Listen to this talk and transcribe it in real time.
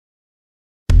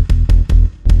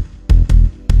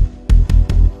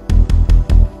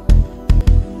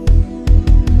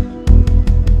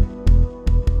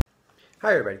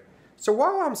Hi everybody. So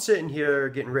while I'm sitting here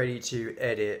getting ready to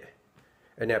edit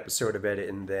an episode of Edit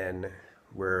and Then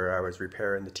where I was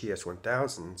repairing the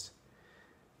TS1000s,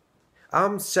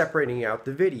 I'm separating out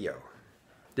the video.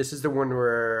 This is the one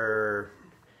where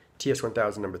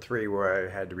TS1000 number 3 where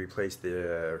I had to replace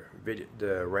the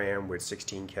RAM with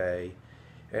 16K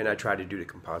and I tried to do the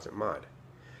composite mod.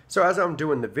 So as I'm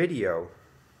doing the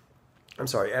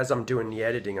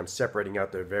editing, I'm separating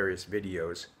out the various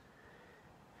videos.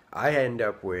 I end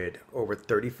up with over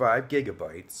 35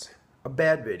 gigabytes of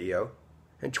bad video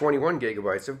and 21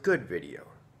 gigabytes of good video.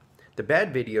 The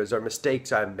bad videos are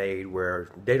mistakes I've made where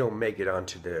they don't make it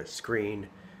onto the screen.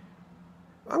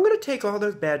 I'm going to take all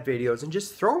those bad videos and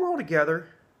just throw them all together.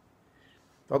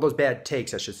 All those bad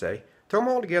takes, I should say. Throw them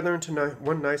all together into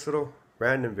one nice little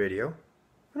random video.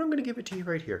 And I'm going to give it to you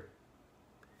right here.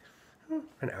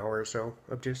 An hour or so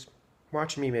of just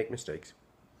watching me make mistakes.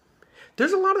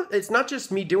 There's a lot of, it's not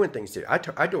just me doing things here. I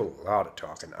do a lot of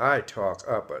talking. I talk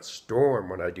up a storm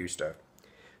when I do stuff.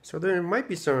 So there might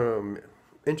be some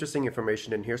interesting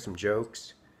information in here, some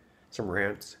jokes, some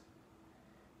rants.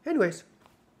 Anyways,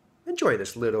 enjoy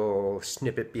this little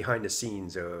snippet behind the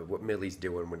scenes of what Milli's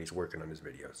doing when he's working on his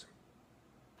videos.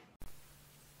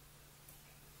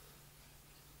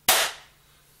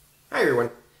 Hi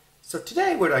everyone. So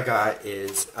today what I got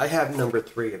is, I have number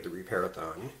 3 of the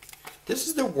Repairathon. This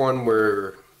is the one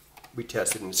where we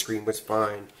tested and the screen was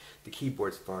fine, the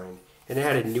keyboard's fine, and it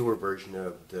had a newer version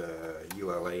of the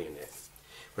ULA in it.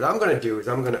 What I'm going to do is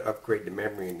I'm going to upgrade the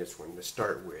memory in this one to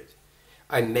start with.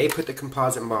 I may put the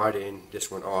composite mod in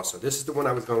this one also. This is the one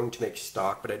I was going to make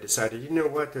stock, but I decided, you know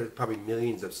what, there's probably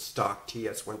millions of stock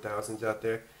TS1000s out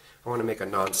there. I want to make a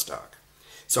non-stock.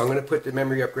 So I'm going to put the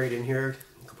memory upgrade in here.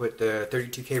 I can put the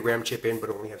 32K RAM chip in,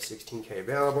 but only have 16K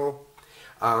available.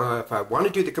 If I want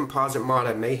to do the composite mod,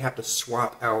 I may have to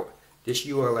swap out this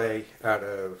ULA out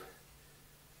of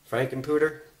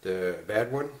scomputer, the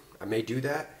bad one. I may do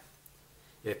that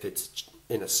if it's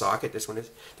in a socket. This one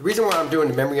is. The reason why I'm doing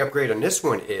the memory upgrade on this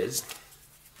one is,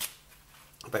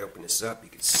 if I open this up, you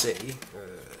can see,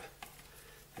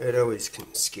 it always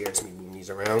scares me moving these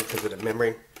around because of the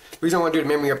memory. The reason I want to do the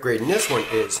memory upgrade in this one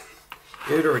is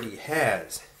it already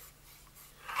has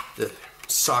the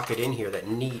socket in here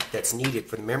that's needed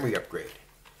for the memory upgrade.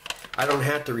 I don't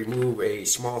have to remove a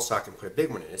small socket and put a big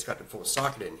one in. It's got the full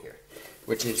socket in here,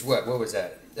 which is what was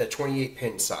that? A 28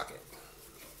 pin socket.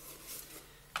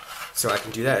 So I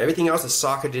can do that. Everything else is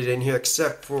socketed in here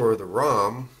except for the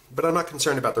ROM, but I'm not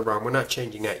concerned about the ROM. We're not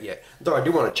changing that yet. Though I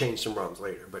do want to change some ROMs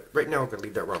later, but right now we're going to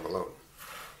leave that ROM alone.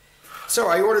 So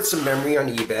I ordered some memory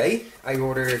on eBay. I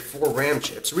ordered 4 RAM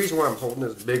chips. The reason why I'm holding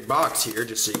this big box here,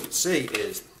 just so you can see,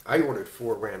 is I ordered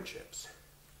 4 RAM chips.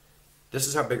 This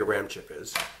is how big a RAM chip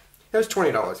is. It was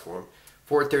 $20 for them.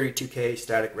 4 32K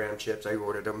static RAM chips. I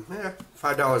ordered them.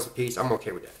 $5 a piece. I'm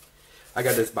okay with that. I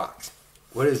got this box.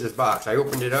 What is this box? I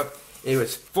opened it up. It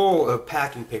was full of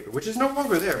packing paper, which is no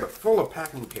longer there, but full of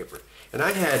packing paper. And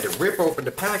I had to rip open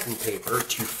the packing paper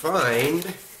to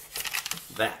find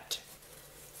that.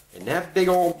 In that big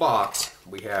old box,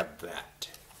 we have that.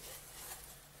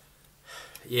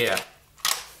 Yeah.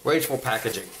 Wasteful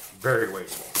packaging. Very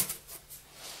wasteful.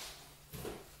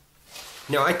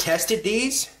 Now, I tested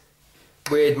these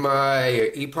with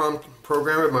my EEPROM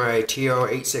programmer, my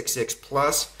TL866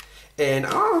 Plus, and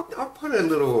I'll put a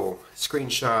little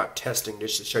screenshot testing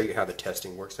just to show you how the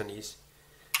testing works on these.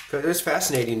 Because it's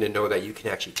fascinating to know that you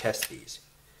can actually test these.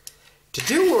 To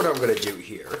do what I'm going to do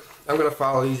here, I'm going to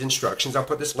follow these instructions. I'll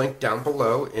put this link down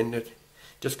below in the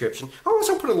description. I'll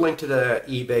also put a link to the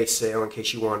eBay sale in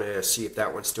case you want to see if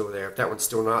that one's still there, if that one's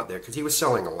still not there, because he was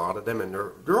selling a lot of them, and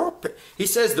they're all, he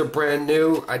says they're brand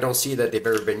new. I don't see that they've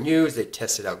ever been used. They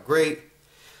tested out great.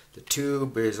 The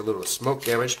tube is a little smoke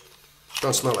damage.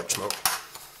 Don't smell like smoke.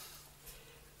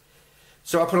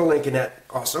 So I'll put a link in that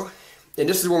also. And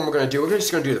this is what we're going to do. We're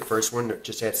just going to do the first one that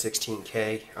just had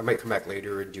 16K. I might come back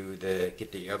later and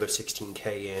get the other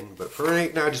 16K in. But for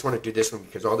right now, I just want to do this one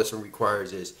because all this one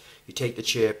requires is you take the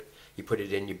chip, you put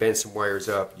it in, you bend some wires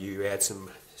up, you add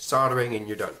some soldering, and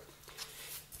you're done.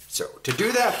 So to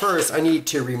do that first, I need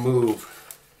to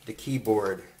remove the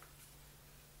keyboard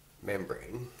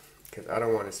membrane because I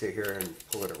don't want to sit here and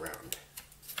pull it around.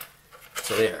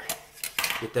 So there,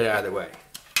 get that out of the way.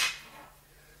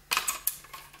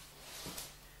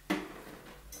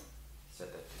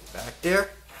 Back there.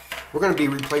 We're going to be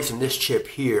replacing this chip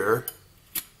here.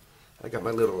 I got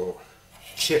my little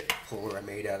chip puller I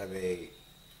made out of a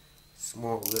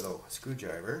small little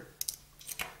screwdriver.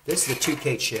 This is the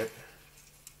 2K chip.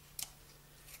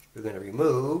 We're going to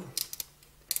remove.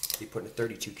 Be putting a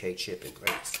 32K chip in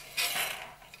place.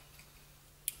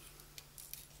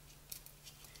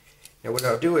 Now what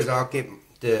I'll do is I'll get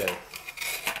the,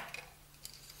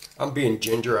 I'm being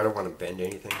ginger, I don't want to bend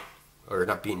anything. Or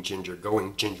not being ginger,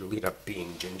 going gingerly, not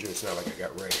being ginger. It's not like I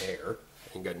got red hair.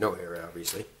 I ain't got no hair,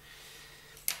 obviously.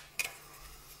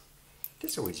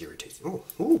 This always irritates me.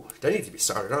 Ooh, that needs to be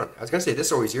soldered on. I was going to say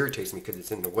this always irritates me because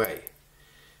it's in the way.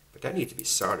 But that needs to be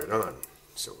soldered on.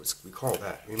 So we call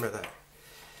that. Remember that.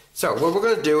 So what we're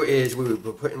going to do is we'll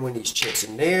be putting one of these chips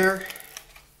in there.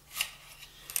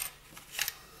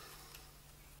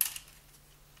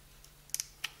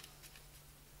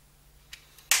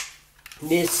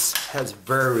 This has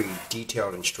very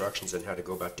detailed instructions on how to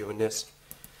go about doing this.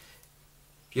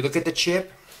 If you look at the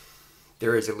chip,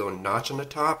 there is a little notch on the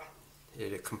top.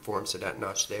 It conforms to that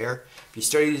notch there. If you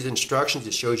study these instructions,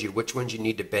 it shows you which ones you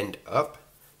need to bend up.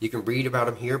 You can read about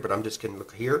them here, but I'm just going to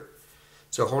look here.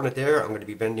 So holding it there, I'm going to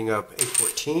be bending up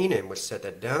A14, and we'll set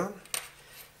that down.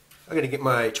 I'm going to get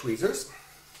my tweezers.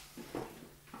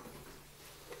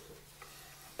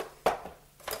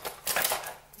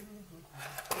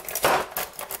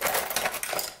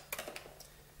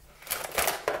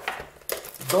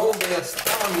 Donde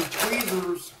están mis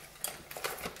tweezers?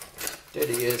 There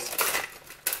he is.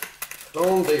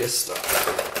 Donde está?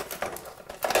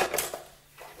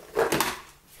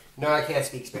 No, I can't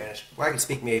speak Spanish. Well, I can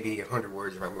speak maybe 100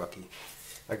 words if I'm lucky.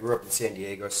 I grew up in San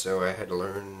Diego, so I had to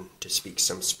learn to speak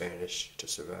some Spanish to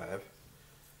survive.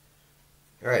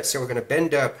 Alright, so we're going to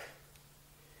bend up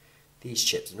these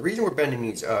chips. And the reason we're bending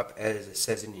these up, as it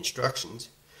says in the instructions,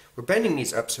 we're bending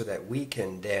these up so that we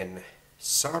can then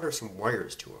solder some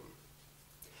wires to them.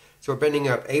 So we're bending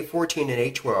up A14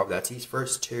 and A12, that's these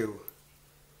first two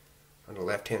on the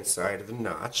left hand side of the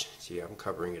notch. See, I'm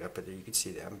covering it up, but you can see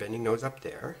that I'm bending those up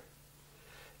there.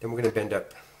 Then we're going to bend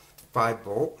up 5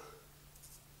 volt.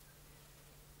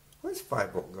 Where's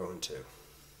 5 volt going to?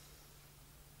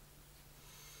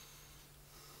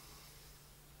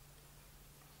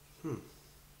 You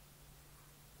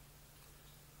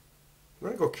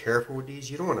want to go careful with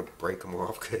these. You don't want to break them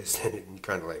off because then it can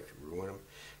kind of like ruin them.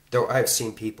 Though I've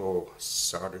seen people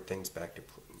solder things back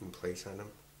in place on them.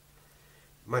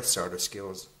 My solder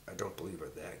skills, I don't believe, are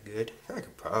that good. I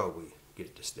could probably get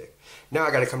it to stick. Now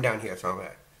I got to come down here. So I'm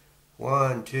at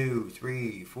 1, 2,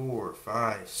 3, 4,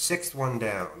 5, 6th one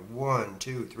down. 1,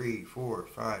 2, 3, 4,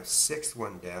 5, 6th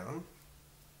one down.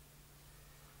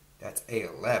 That's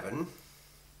A11.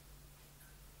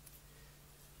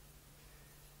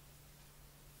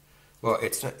 Well,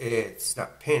 it's not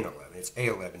pin 11, it's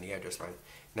A11, the address line.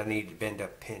 And I need to bend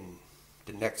up pin,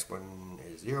 the next one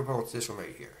is 0 volts, this one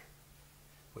right here,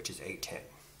 which is A10.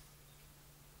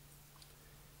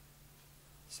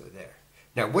 So there.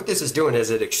 Now what this is doing,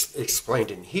 as it explained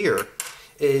in here,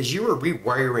 is you are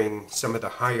rewiring some of the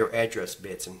higher address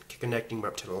bits and connecting them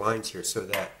up to the lines here so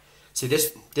that, see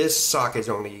this socket is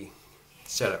only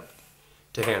set up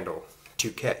to handle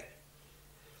 2K.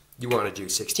 You want to do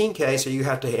 16K, so you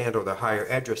have to handle the higher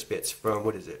address bits from,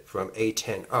 what is it, from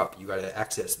A10 up. You got to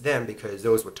access them because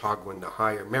those will toggle in the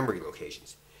higher memory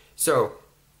locations. So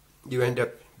you end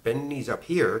up bending these up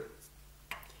here,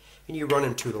 and you run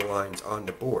into the lines on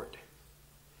the board.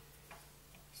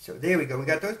 So there we go. We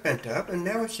got those bent up, and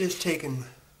now it's just taking,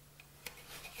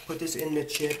 put this in the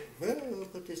chip. Well, we'll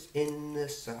put this in the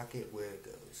socket where it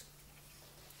goes.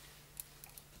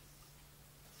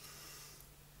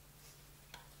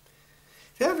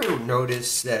 Have you ever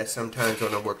noticed that sometimes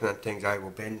when I'm working on things, I will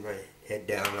bend my head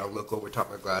down and I'll look over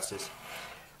top of my glasses?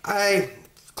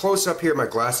 Close up here, my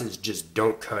glasses just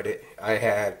don't cut it. I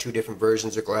have 2 different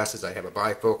versions of glasses. I have a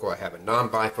bifocal, I have a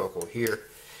non-bifocal here.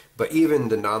 But even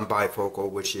the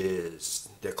non-bifocal, which is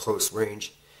the close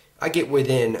range, I get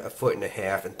within 1.5 foot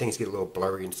and things get a little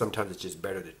blurry, and sometimes it's just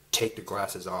better to take the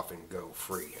glasses off and go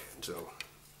free. So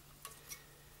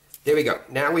there we go.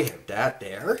 Now we have that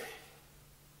there.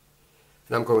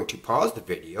 And I'm going to pause the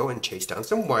video and chase down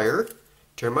some wire,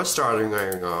 turn my soldering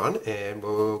iron on, and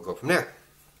we'll go from there.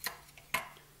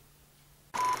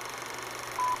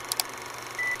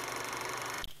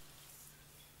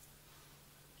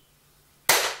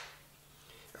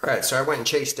 Alright, so I went and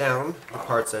chased down the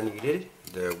parts I needed,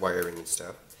 the wiring and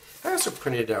stuff. I also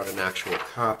printed out an actual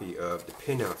copy of the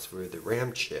pinouts for the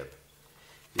RAM chip,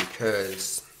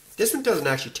 because this one doesn't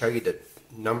actually tell you the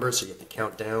numbers, so you have to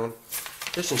count down.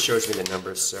 This one shows me the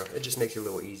numbers, so it just makes it a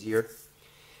little easier.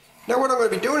 Now what I'm going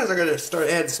to be doing is I'm going to start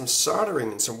adding some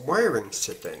soldering and some wiring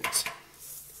to things.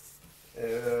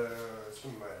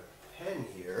 Some my pen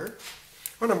here.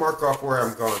 I'm going to mark off where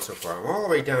I'm going so far. I'm all the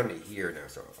way down to here now,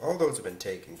 so all those have been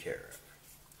taken care of.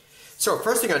 So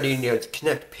first thing I need is to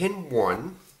connect pin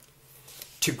 1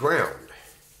 to ground.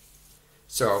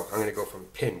 So I'm going to go from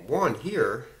pin 1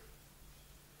 here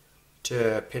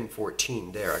to pin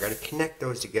 14 there. I got to connect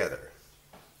those together.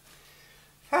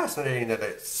 Fascinating that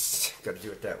it's got to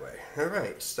do it that way.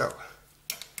 Alright, so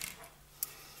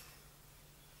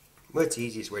what's the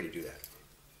easiest way to do that?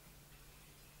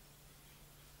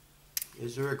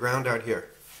 Is there a ground out here?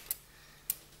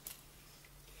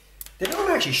 They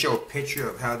don't actually show a picture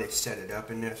of how they set it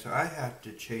up in there, so I have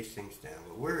to chase things down.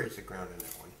 But where is the ground in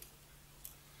that one?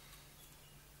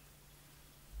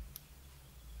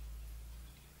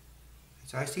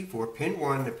 It's IC4, pin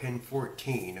 1 to pin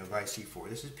 14 of IC4.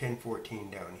 This is pin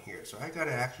 14 down here. So I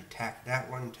gotta actually tack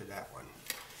that one to that one.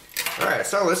 Alright,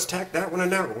 so let's tack that one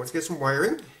and that one. Let's get some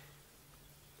wiring.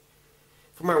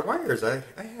 For my wires, I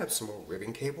have some old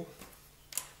ribbon cable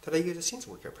that I use. It seems to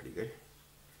work out pretty good.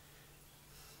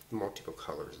 Multiple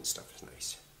colors and stuff is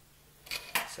nice.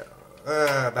 So,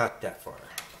 about that far.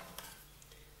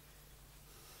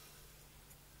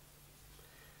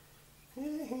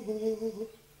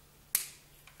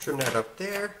 Trim that up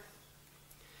there.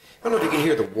 I don't know if you can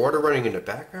hear the water running in the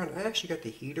background. I actually got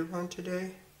the heater on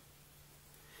today.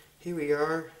 Here we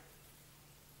are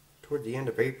toward the end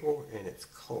of April and it's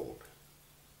cold.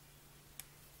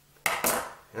 I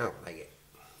don't like it.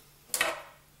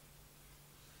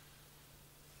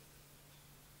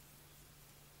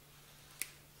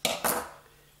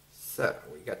 So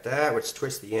we got that. Let's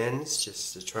twist the ends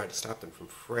just to try to stop them from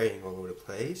fraying all over the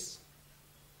place.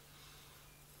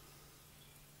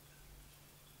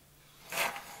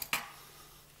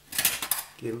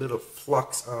 Get a little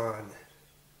flux on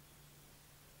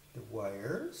the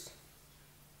wires.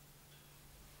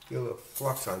 Get a little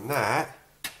flux on that.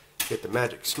 Get the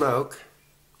magic smoke.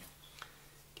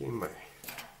 Get my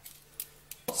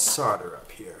solder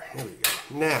up here. There we go.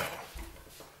 Now,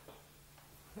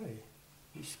 hey,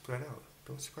 you spread out.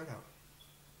 Don't spread out.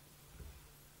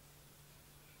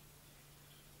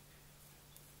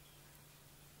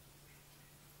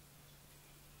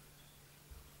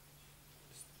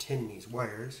 Just tin these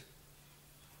wires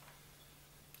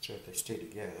so that they stay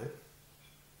together.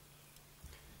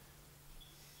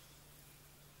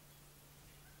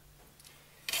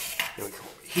 Then we come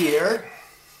over here.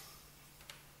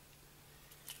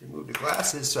 Remove the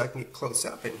glasses so I can get close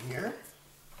up in here.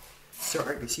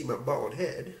 Sorry if you see my bald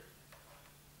head.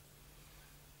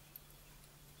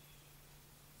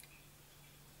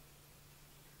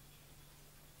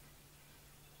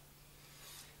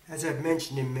 As I've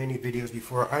mentioned in many videos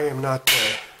before, I am not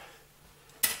the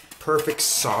perfect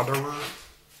solderer,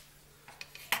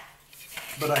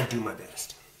 but I do my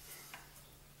best.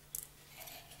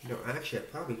 You know, actually I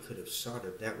probably could have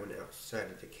soldered that one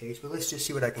outside of the case, but let's just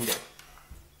see what I can do.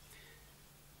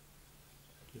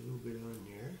 A little bit on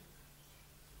there.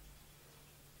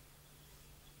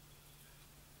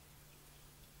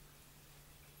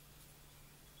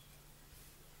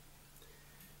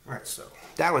 Alright, so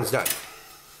that one's done.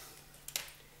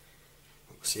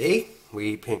 See,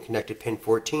 we connected pin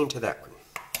 14 to that one.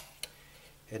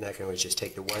 And I can always just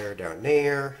take the wire down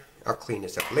there. I'll clean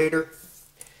this up later.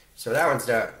 So that one's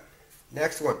done.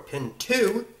 Next one, pin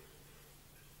 2,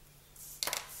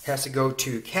 has to go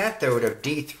to cathode of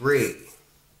D3.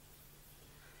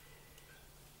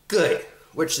 Good.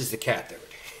 Which is the cathode?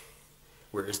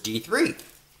 Where's D3?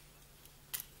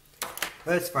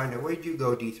 Let's find out. Where'd you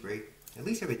go, D3? At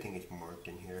least everything is marked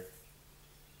in here.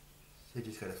 So I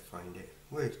just gotta find it.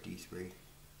 Where's D3?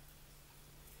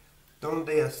 Donde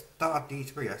está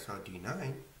D3? I saw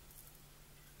D9.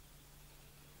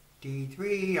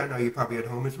 D3, I know you're probably at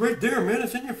home. It's right there, man.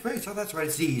 It's in your face. Oh, that's right.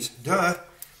 It's these. Duh.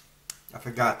 I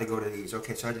forgot to go to these.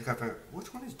 Okay, so I just got to find out.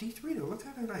 Which one is D3 though? Look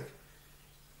at it like.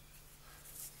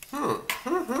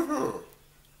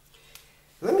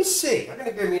 Let me see. I'm going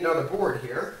to give me another board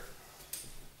here.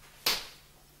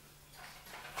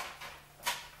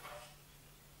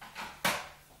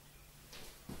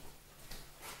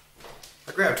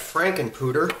 I grabbed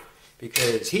Frankenpooter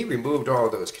because he removed all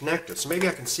those connectors. So maybe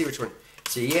I can see which one.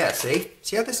 See, yeah, see?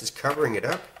 See how this is covering it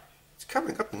up? It's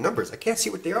covering up the numbers. I can't see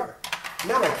what they are.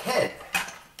 Now I can.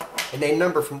 And they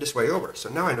number from this way over. So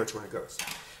now I know which one it goes.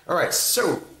 Alright,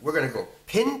 so we're going to go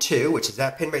pin 2, which is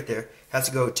that pin right there, has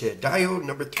to go to diode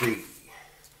number 3.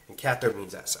 And cathode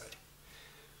means that side.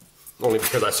 Only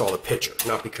because I saw the picture,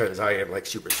 not because I am like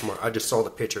super smart. I just saw the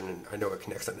picture and I know it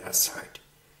connects on that side.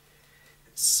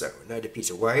 So, another piece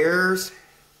of wires.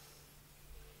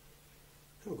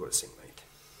 We'll go the same length.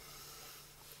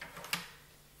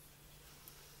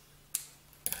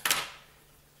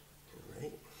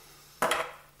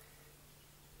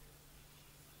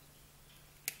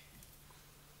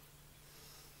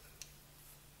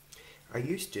 I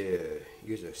used to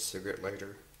use a cigarette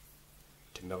lighter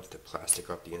to melt the plastic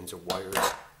off the ends of wires.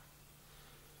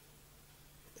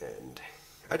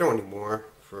 I don't anymore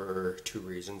for two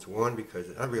reasons. One, because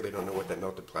I really don't know what that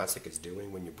melted plastic is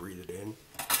doing when you breathe it in.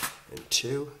 And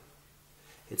two,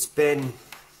 it's been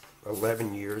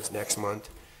 11 years next month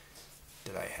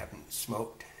that I haven't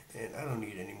smoked, and I don't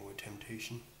need any more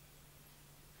temptation.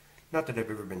 Not that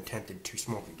I've ever been tempted to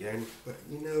smoke again, but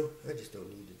you know, I just don't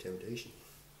need the temptation.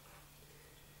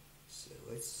 So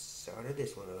let's solder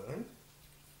this one on.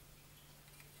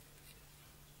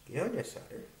 Get on there,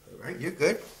 solder. Alright, you're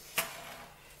good.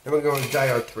 Then we're going to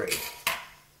diode 3.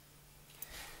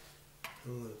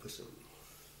 I'm going to put some...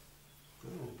 Oh.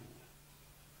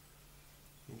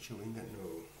 Make sure we ain't got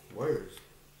no wires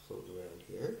floating around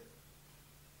here.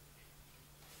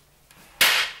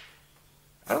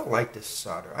 I don't like this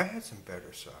solder. I had some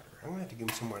better solder. I'm going to have to give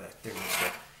him some more of that thinner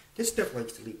stuff. This stuff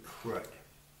likes to leave crud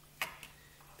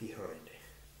behind.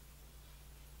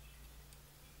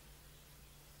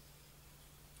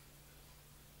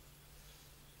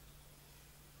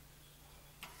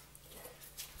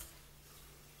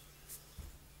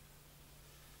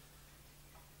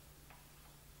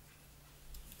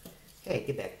 Hey,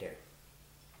 get back there.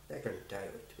 Back on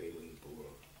diode 3 where you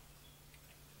belong.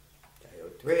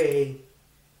 Diode 3.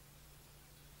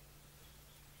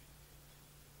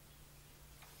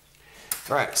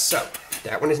 Alright, so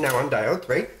that one is now on diode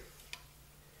 3.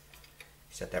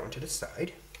 Set that one to the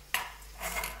side.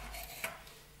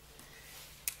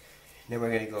 Then we're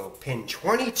going to go pin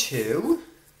 22,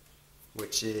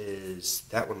 which is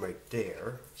that one right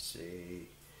there. See,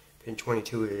 pin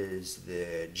 22 is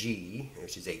the G,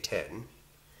 which is A10.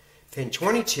 Pin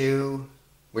 22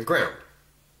 with ground.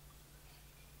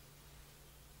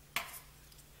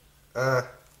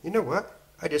 You know what?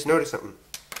 I just noticed something.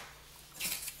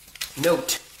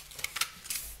 Note.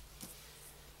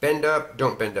 Bend up,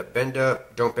 don't bend up, bend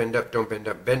up, don't bend up, don't bend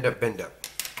up, bend up, bend up.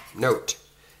 Note.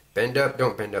 Bend up,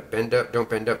 don't bend up, bend up, don't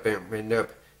bend up, bend up,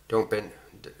 don't bend,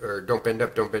 or don't bend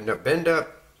up, don't bend up, bend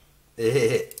up.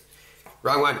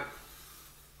 Wrong one.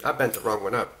 I bent the wrong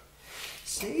one up.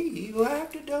 See, you have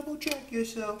to double check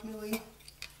yourself, Millie.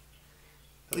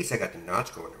 At least I got the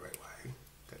knots going the right way.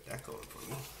 Got that going for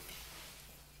me.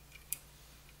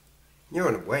 You know,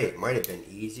 in a way, it might have been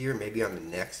easier, maybe on the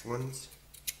next ones,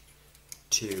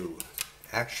 to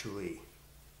actually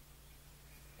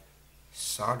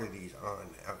solder these on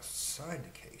outside the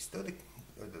case. Though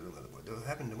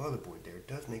having the motherboard there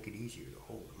does make it easier to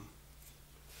hold them.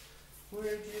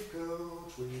 Where'd you go,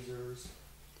 tweezers?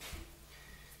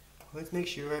 Let's make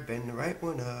sure I bend the right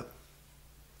one up.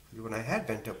 The one I had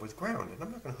bent up was ground, and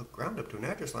I'm not going to hook ground up to an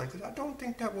address line because I don't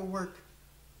think that will work.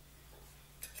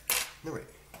 No, wait.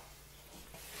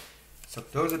 So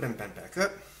those have been bent back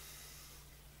up.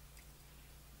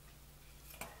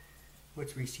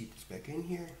 Let's reseat this back in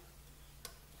here.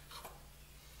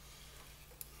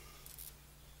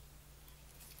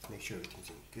 Make sure everything's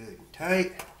in good and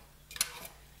tight.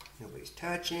 Nobody's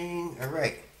touching.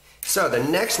 Alright. So the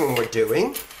next one we're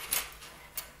doing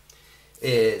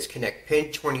is connect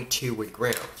pin 22 with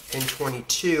ground. Pin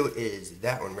 22 is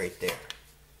that one right there.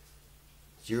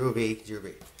 0V,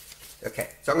 0V. Okay,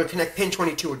 so I'm going to connect pin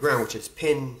 22 with ground, which is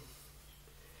pin...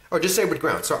 Oh, just say with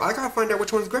ground. So I got to find out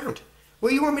which one's ground.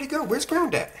 Where do you want me to go? Where's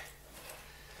ground at?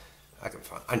 I can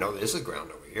find... I know this is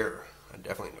ground over here. I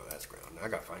definitely know that's ground. I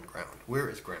got to find ground. Where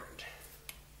is ground?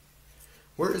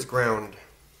 Where is ground?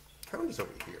 Ground is over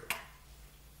here.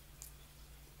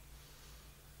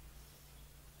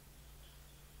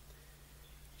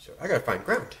 So I got to find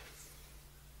ground.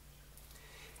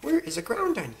 Where is a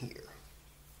ground on here?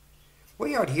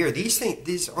 Way out here, all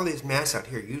these masts out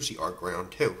here usually are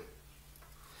ground too.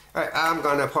 Alright, I'm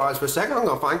gonna pause for a second, I'm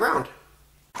gonna find ground.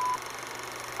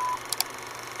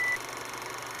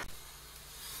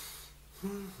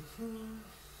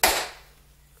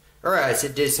 Alright, so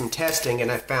I did some testing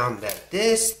and I found that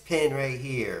this pin right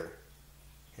here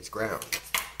is ground.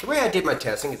 The way I did my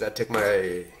testing is I took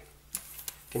my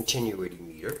continuity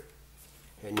meter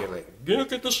and you're like,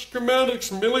 look at the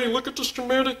schematics, Millie, look at the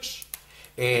schematics.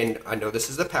 And I know this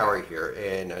is the power here,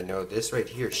 and I know this right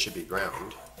here should be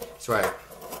ground. So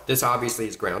this obviously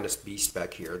is ground, this beast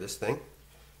back here, this thing.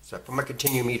 So I put my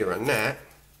continue meter on that,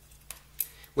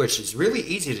 which is really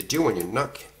easy to do when you're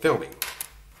not filming.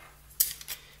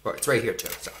 Well, it's right here too.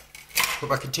 So put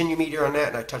my continue meter on that,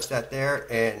 and I touch that there,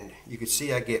 and you can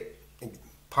see I get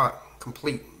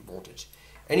complete voltage.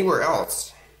 Anywhere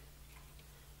else,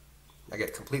 I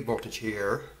get complete voltage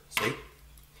here, see?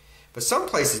 But some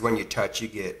places when you touch, you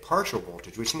get partial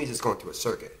voltage, which means it's going through a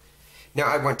circuit. Now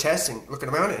I went testing, looking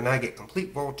around it, and I get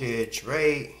complete voltage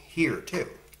right here too.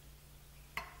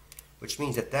 Which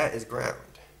means that that is ground.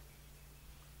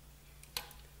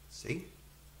 See?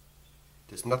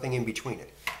 There's nothing in between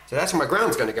it. So that's where my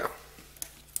ground's going to go.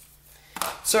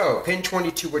 So, pin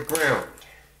 22 with ground.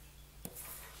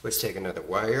 Let's take another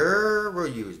wire. We'll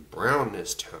use brown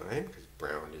this time, because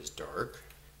brown is dark,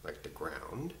 like the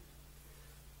ground.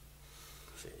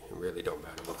 See, it really don't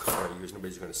matter what color I use.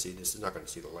 Nobody's going to see this. It's not going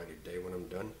to see the light of day when I'm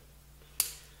done.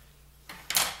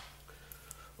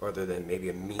 Other than maybe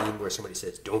a meme where somebody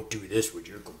says, don't do this with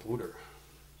your computer.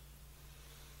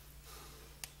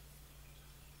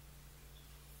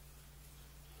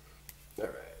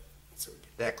 Alright, so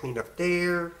get that cleaned up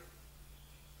there.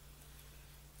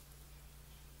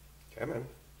 Come on.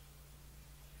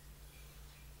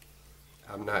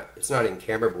 It's not in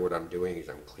camera, but what I'm doing is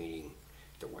I'm cleaning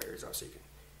the wires off so you can,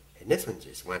 and this one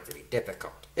just wants to be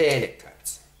difficult, and it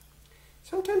cuts.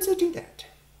 Sometimes I do that.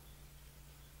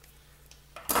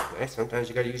 Okay, sometimes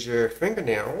you gotta use your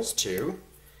fingernails to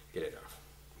get it off.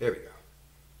 There we go.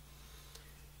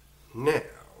 Now,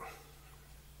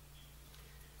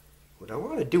 what I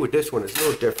want to do with this one is a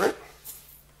little different,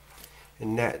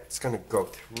 and that's going to go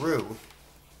through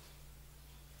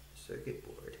the circuit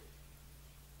board.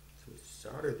 So we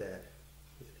solder that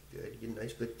really good. Get a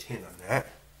nice good tin on that.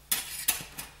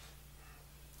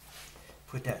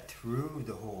 Put that through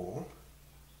the hole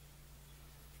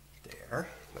there,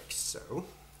 like so.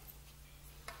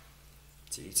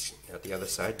 See, it's at the other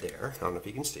side there. I don't know if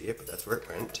you can see it, but that's where it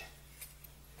went.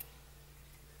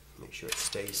 Make sure it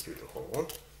stays through the hole.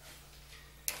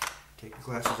 Take the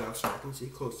glasses off so I can see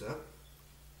close up.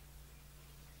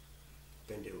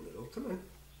 Bend it a little. Come on.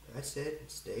 I said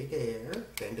stay there.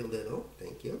 Bend a little.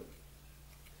 Thank you.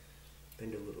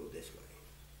 Bend a little this way.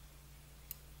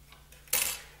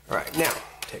 Alright, now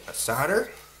take a solder.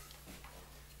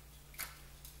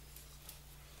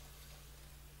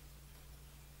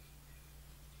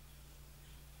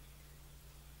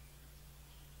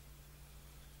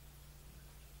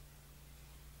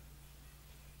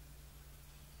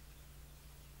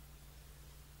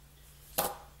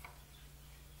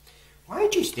 Why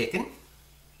aren't you sticking?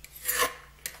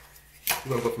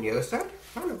 You want to go from the other side?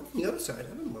 I don't know, go from the other side.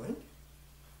 I don't mind.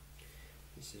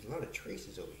 This is a lot of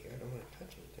traces over here. I don't want to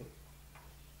touch anything.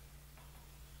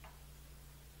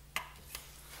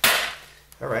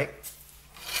 All right.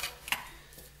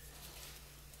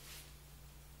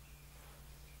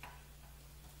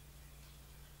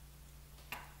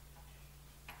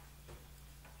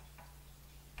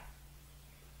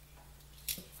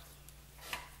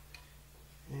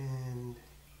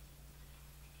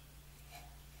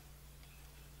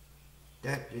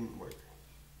 That didn't work.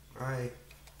 I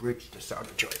bridged the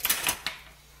solder joint.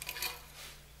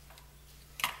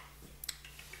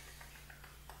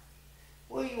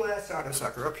 Well, you want that solder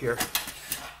sucker up here.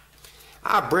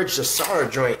 I bridged the solder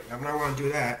joint. I'm not going to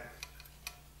do that.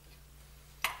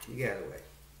 You get out of the way.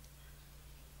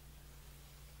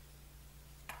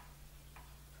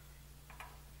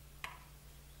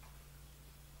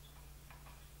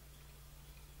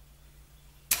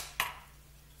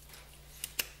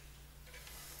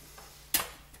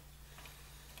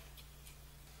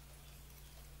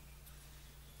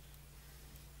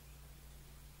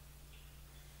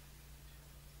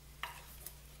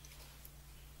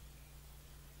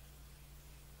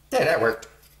 Yeah, that worked.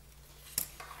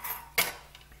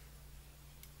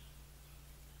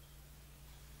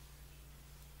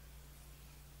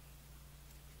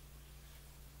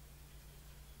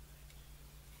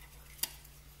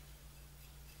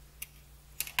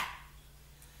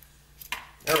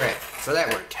 Alright, so that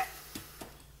worked.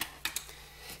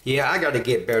 Yeah, I got to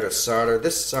get better solder.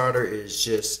 This solder is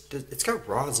just, it's got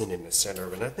rosin in the center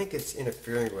of it, and I think it's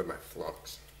interfering with my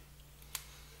flux.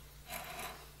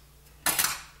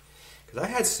 Because I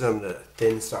had some of the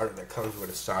thin solder that comes with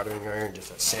a soldering iron,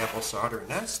 just a sample solder, and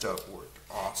that stuff worked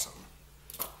awesome.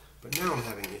 But now I'm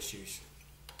having issues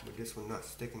with this one not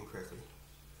sticking correctly.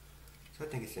 So I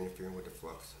think it's interfering with the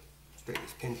flux. Straighten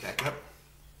this pin back up.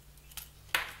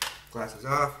 Glasses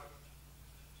off.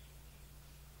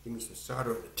 Give me some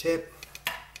solder on the tip.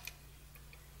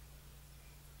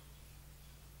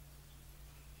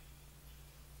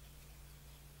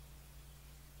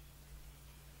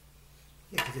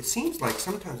 Yeah, because it seems like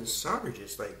sometimes the solder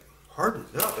just like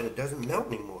hardens up and it doesn't melt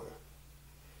anymore.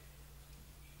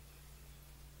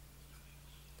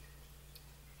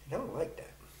 I don't like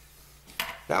that.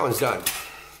 That one's done.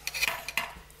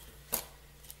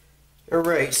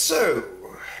 Alright, so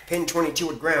pin 22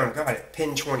 with ground, got it.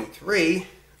 Pin 23,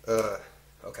 okay,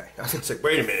 I was going to say,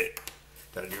 wait a minute.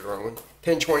 Did I do the wrong one?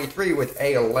 Pin 23 with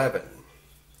A11.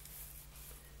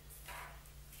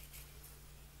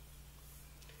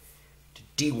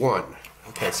 D1.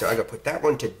 Okay, so I gotta put that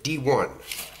one to D1.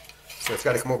 So it's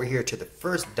gotta come over here to the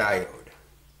first diode.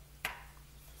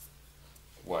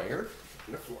 wire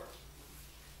on the floor.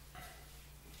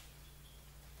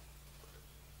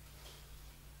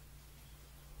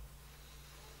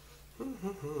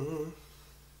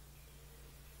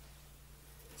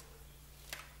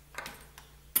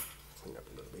 Clean up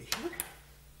a little bit here.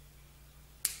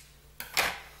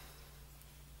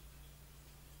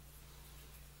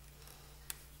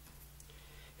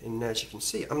 And as you can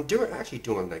see, I'm actually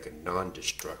doing like a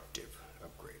non-destructive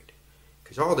upgrade,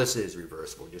 because all this is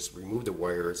reversible. Just remove the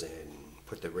wires and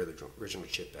put the original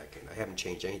chip back in. I haven't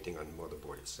changed anything on the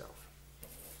motherboard itself,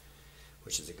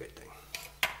 which is a good thing.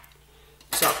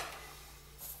 So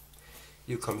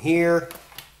you come here,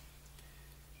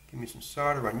 give me some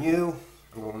solder on you.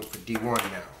 I'm going for D1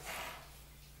 now.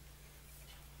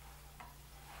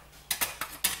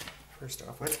 First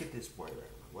off, let's get this wire out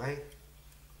of the way.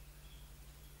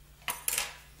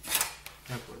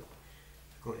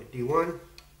 Going to D1.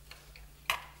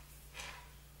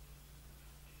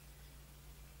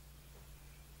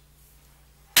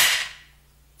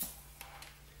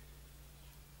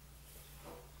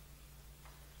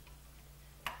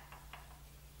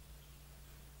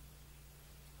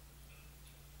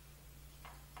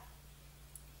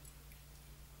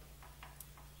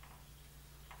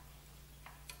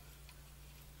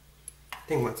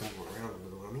 I think once I'm going around a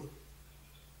little on me.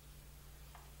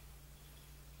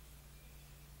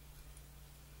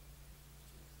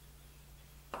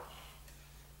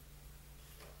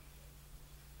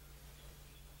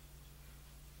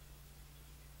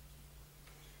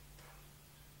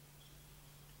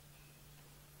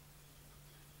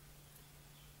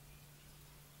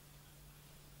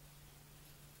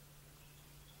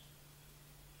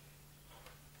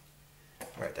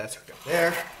 All right, that's hooked up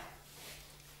there.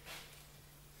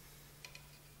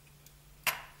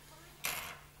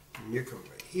 And you come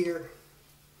right here.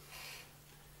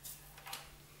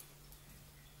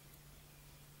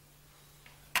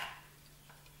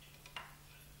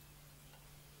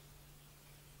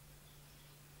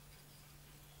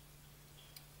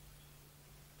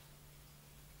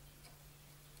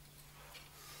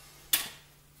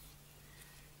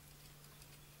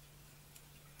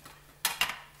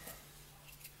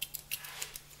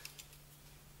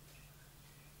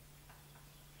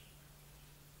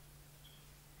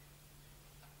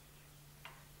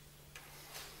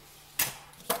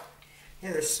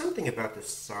 Yeah, there's something about this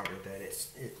solder that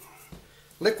it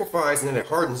liquefies and then it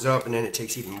hardens up and then it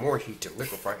takes even more heat to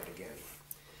liquefy it again.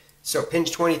 So pin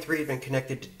 23 has been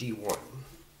connected to D1.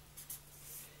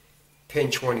 Pin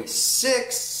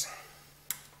 26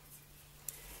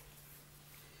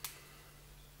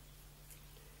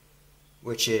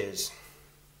 which is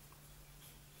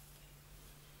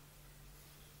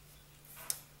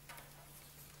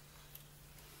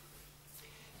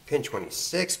pin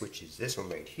 26, which is this one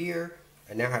right here.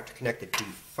 I now have to connect the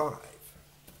D5.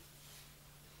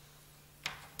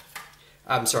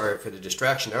 I'm sorry for the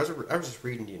distraction. I was just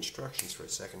reading the instructions for a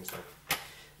second. So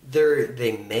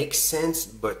they make sense,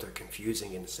 but they're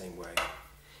confusing in the same way.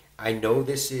 I know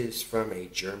this is from a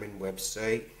German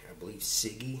website. I believe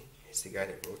Siggy is the guy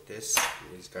that wrote this.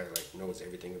 This guy like knows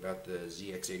everything about the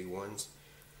ZX81s,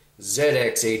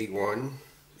 ZX81,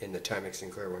 and the Timex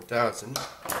Sinclair 1000.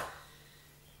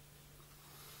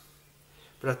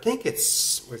 But I think it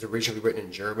was originally written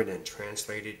in German and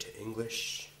translated to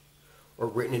English, or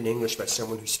written in English by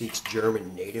someone who speaks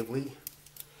German natively.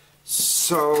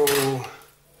 So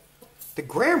the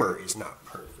grammar is not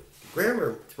perfect. The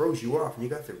grammar throws you off and you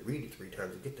got to read it 3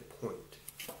 times to get the point.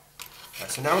 Right,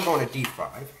 so now we're going to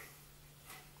D5.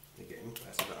 Again,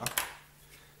 pass it off.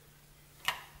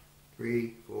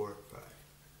 3, 4, 5.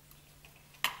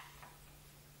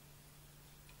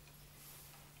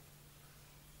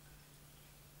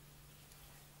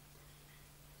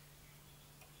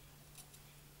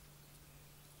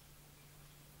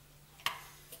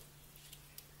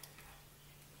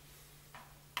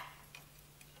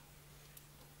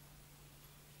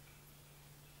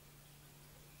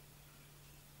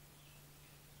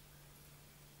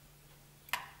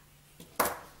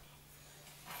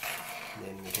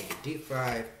 Then we take a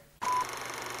D5.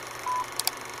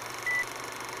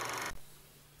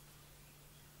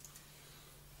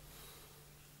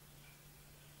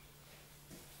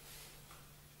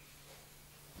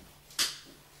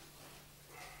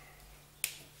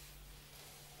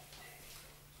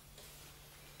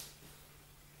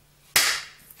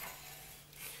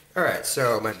 Alright,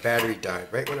 so my battery died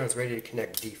right when I was ready to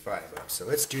connect D5 up. So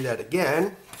let's do that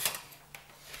again.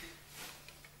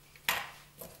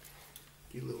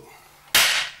 You little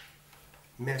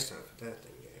mess up with that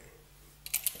thing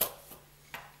there.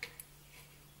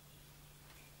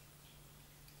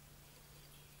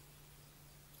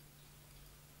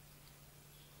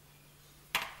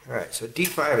 Alright, so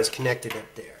D5 is connected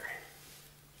up there.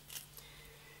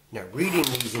 Now reading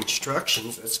these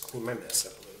instructions, let's clean my mess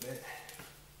up a little bit.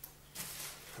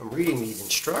 I'm reading these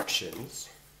instructions.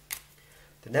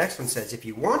 The next one says if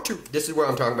you want to, this is where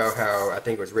I'm talking about how I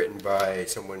think it was written by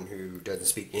someone who doesn't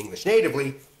speak English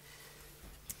natively.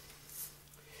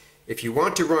 If you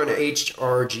want to run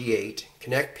HRG8,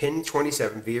 connect pin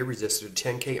 27 via resistor to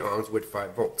 10k ohms with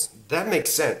 5 volts. That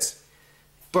makes sense.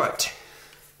 But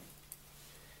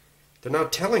they're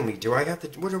not telling me, do I have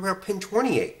to, what about pin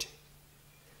 28?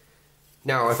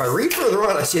 Now, if I read further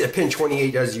on, I see that pin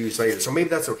 28 does use later, so maybe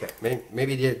that's okay.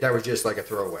 Maybe that was just like a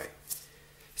throwaway.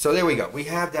 So there we go. We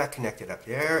have that connected up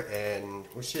there, and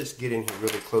let's just get in here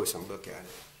really close and look at it,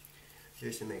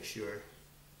 just to make sure.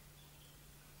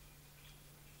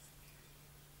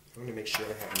 I want to make sure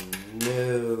I have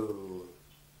no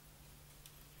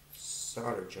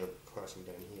solder jump crossing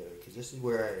down here, because this is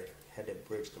where I had that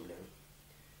bridge come down.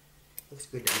 Looks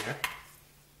good down there.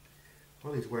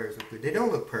 All these wires look good. They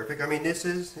don't look perfect. I mean, this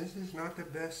is not the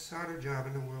best solder job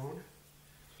in the world,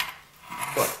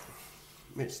 but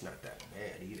I mean, it's not that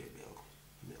bad either,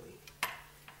 Millie.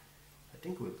 I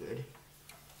think we're good.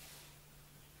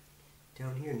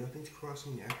 Down here, nothing's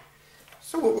crossing there.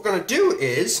 So what we're going to do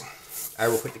is, I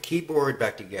will put the keyboard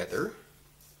back together,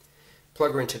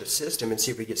 plug her into the system, and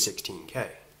see if we get 16K.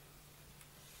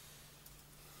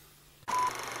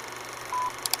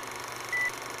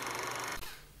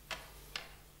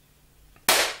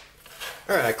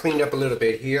 Alright, I cleaned up a little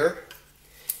bit here.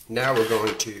 Now we're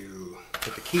going to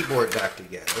put the keyboard back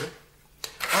together.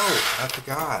 Oh, I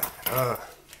forgot.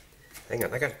 Hang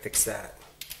on, I gotta fix that.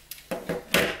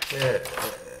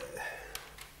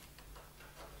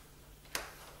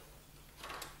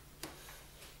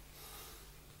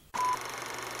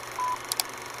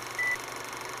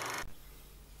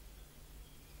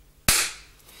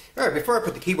 Alright, before I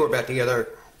put the keyboard back together,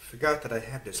 I forgot that I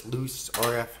had this loose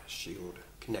RF shield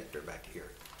connector back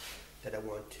here that I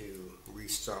want to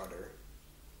resolder.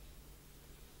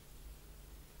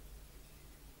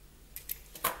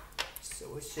 So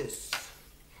let's just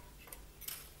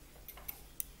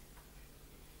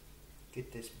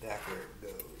get this back where it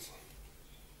goes.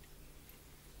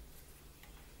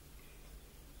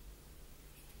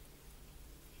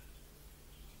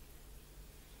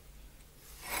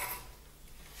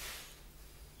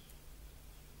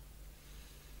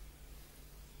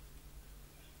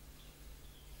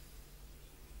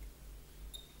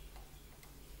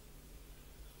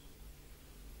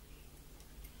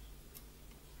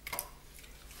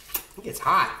 It gets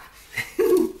hot.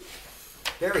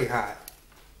 Very hot.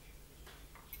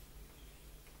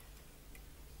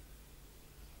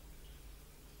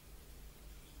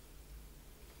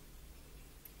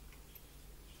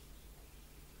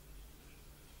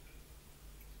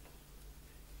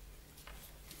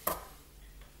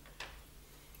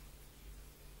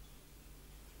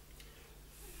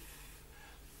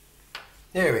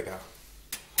 There we go.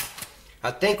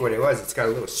 I think what it was, it's got a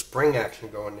little spring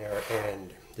action going there,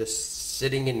 and this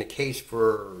sitting in the case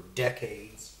for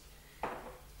decades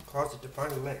caused it to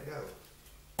finally let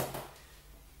go.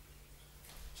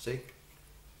 See?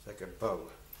 It's like a bow.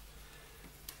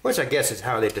 Which I guess is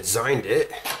how they designed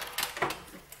it.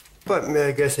 But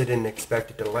I guess they didn't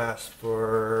expect it to last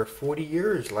for 40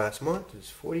 years last month.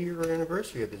 It's 40-year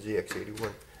anniversary of the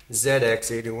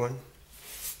ZX81.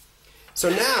 So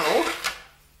now,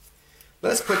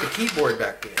 let's put the keyboard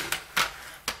back in.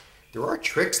 There are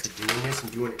tricks to doing this and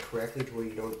doing it correctly to where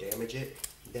you don't damage it.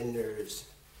 Then there's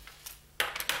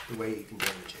the way you can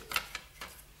damage it.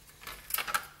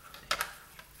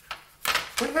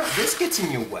 What about this gets in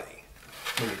your way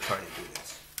when you're trying to do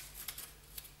this?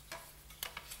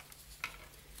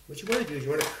 What you want to do is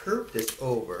you want to curve this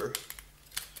over.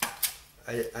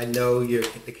 I know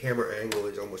the camera angle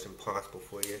is almost impossible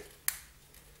for you.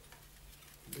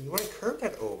 You want to curve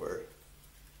that over.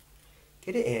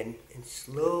 Get it in and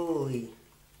slowly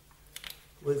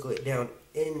wiggle it down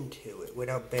into it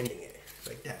without bending it.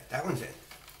 Like that. That one's in.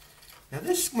 Now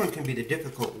this one can be the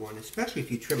difficult one, especially if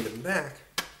you trim them back,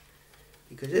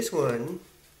 because this one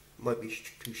might be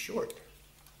too short.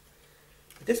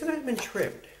 But this one has been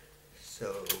trimmed.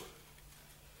 So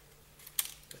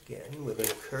again, we're going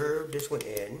to curve this one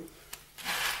in.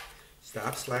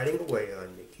 Stop sliding away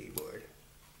on the keyboard.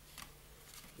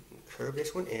 Curve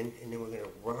this one in, and then we're going to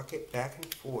rock it back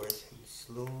and forth and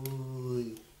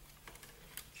slowly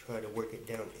try to work it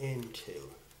down into.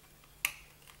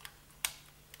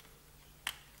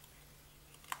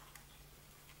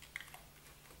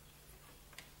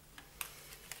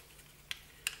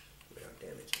 Without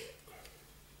damaging it.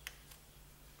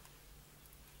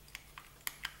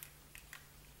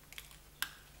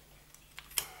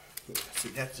 See,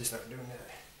 that's just not doing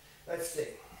that. Let's see.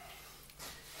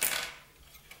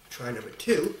 Try number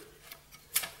 2.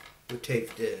 We'll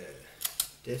take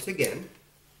this again.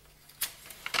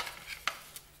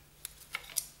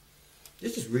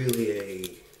 This is really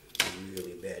a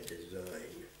really bad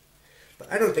design.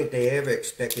 But I don't think they ever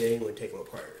expected anyone to take them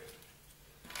apart.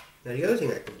 Now the other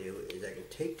thing I can do is I can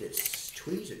take this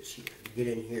tweezers here, get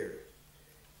in here,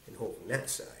 and hold from that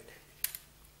side.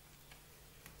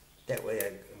 That way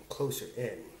I'm closer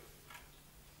in.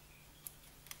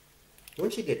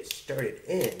 Once you get it started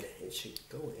in, it should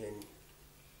go in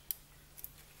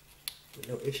with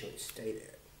no issue and stay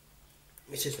there.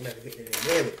 It's just a matter of getting it in.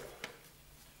 There we go.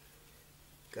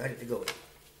 Got it to go in.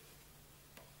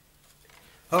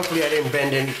 Hopefully I didn't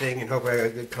bend anything, and hopefully I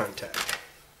got good contact.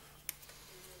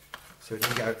 So we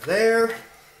got it there.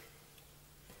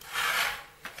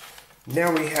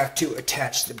 Now we have to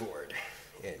attach the board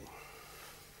in.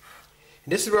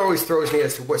 And this is what always throws me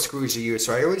as to what screws you use.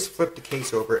 So I always flip the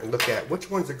case over and look at which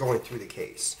ones are going through the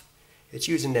case. It's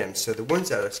using them. So the ones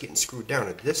that are getting screwed down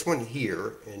are this one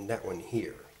here and that one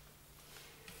here.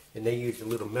 And they use the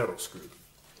little metal screw,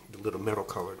 the little metal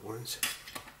colored ones.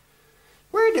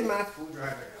 Where did my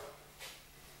screwdriver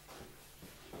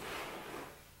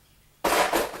go?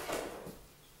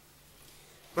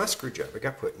 My screwdriver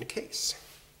got put in the case.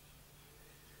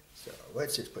 So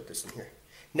let's just put this in here.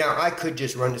 Now I could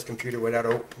just run this computer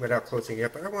without closing it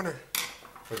up, but I want to,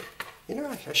 you know,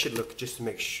 I should look just to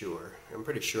make sure. I'm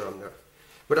pretty sure I'm not.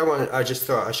 But I just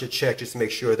thought I should check just to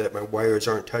make sure that my wires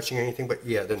aren't touching anything, but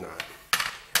yeah, they're not.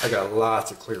 I got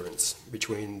lots of clearance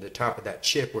between the top of that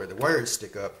chip where the wires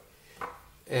stick up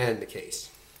and the case.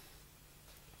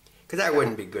 Because that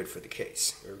wouldn't be good for the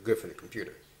case, or good for the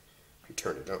computer. If you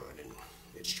turn it on and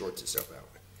it shorts itself out.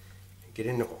 Get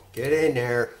in the hole. Get in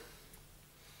there.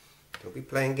 Don't be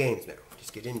playing games now.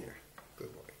 Just get in there. Good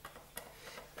boy.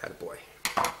 Attaboy.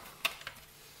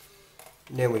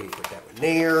 And then we put that one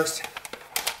there.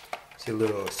 See a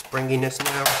little springiness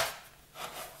now.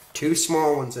 2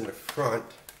 small ones in the front,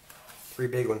 3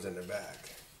 big ones in the back.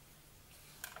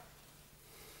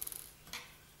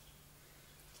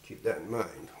 Keep that in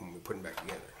mind when we put them back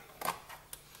together.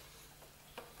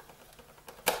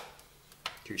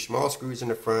 2 small screws in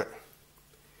the front,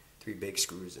 3 big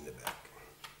screws in the back.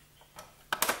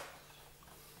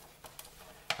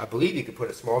 I believe you could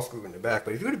put a small screw in the back,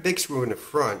 but if you put a big screw in the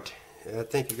front, I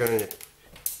think you're going to,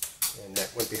 and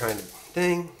that went behind the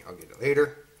thing, I'll get it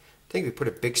later. I think if you put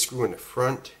a big screw in the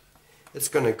front, it's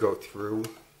going to go through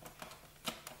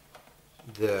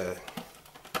the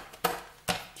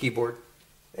keyboard,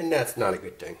 and that's not a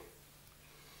good thing.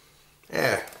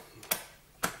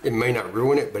 It may not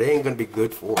ruin it, but it ain't going to be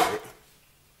good for it.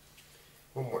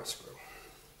 One more screw.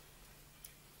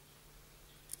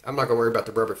 I'm not going to worry about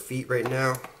the rubber feet right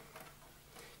now,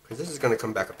 because this is going to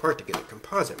come back apart to get a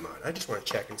composite mod. I just want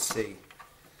to check and see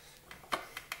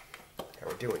how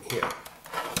we're doing here.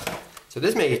 So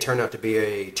this may turn out to be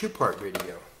a 2-part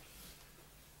video,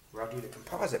 where I'll do the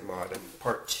composite mod in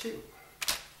part 2.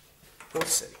 We'll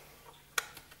see.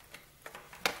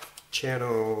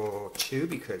 Channel 2,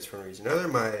 because for some reason or other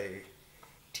my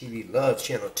TV loves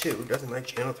channel 2, doesn't like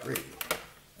channel 3.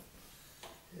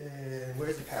 And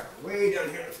where's the power? Way down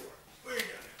here on the floor. Way down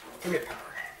there. Give me power.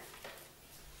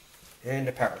 And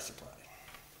the power supply.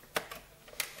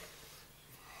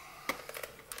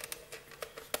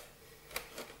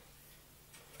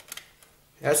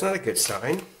 That's not a good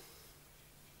sign.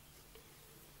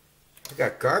 I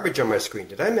got garbage on my screen.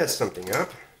 Did I mess something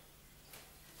up?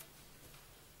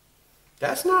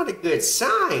 That's not a good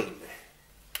sign.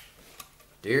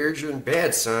 There's your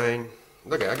bad sign.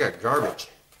 Look, I got garbage.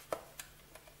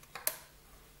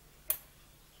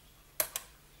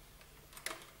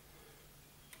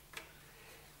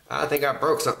 I think I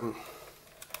broke something.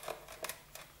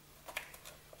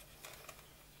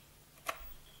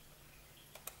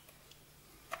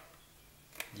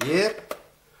 Yep.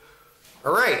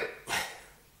 All right.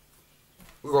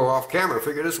 We'll go off camera and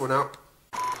figure this one out.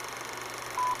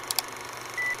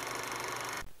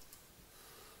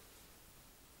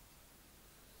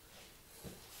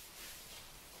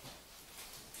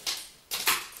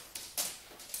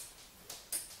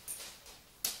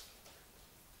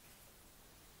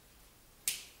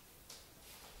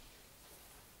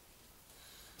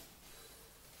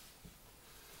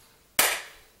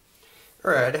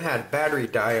 Alright, I had battery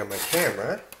die on my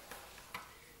camera,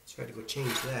 so I had to go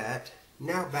change that.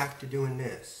 Now back to doing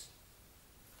this.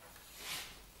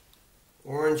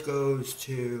 Orange goes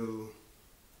to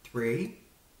 3.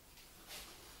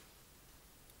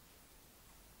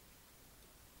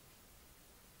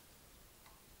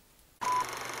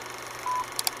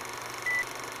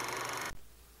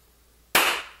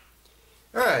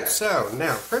 Alright, so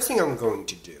now, first thing I'm going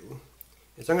to do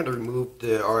is I'm going to remove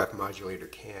the RF modulator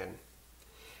can.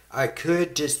 I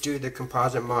could just do the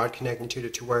composite mod connecting to the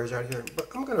two wires out here, but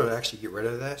I'm going to actually get rid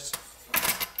of this.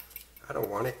 I don't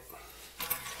want it.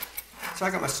 So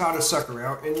I got my solder sucker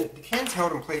out, and the can's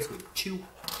held in place with two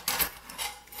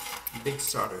big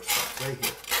solder stuff right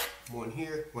here. One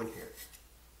here, one here.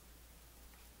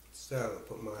 So I'll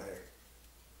put my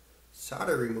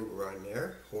solder remover on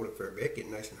there, hold it for a bit, get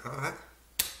nice and hot.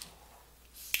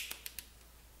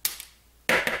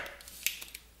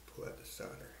 Pull out the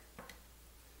solder.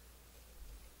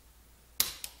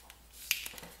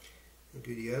 We'll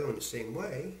do the other one the same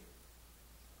way.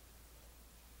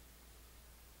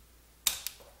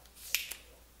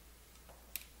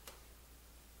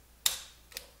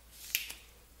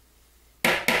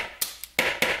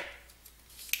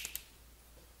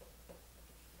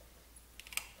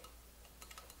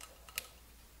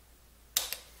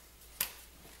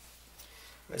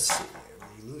 Let's see, are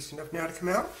you loose enough now to come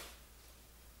out?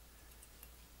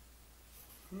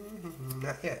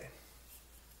 Not yet.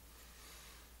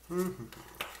 Maybe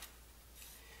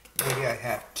I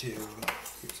have to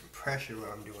give some pressure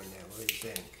while I'm doing that. What do you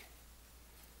think?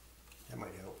 That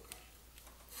might help.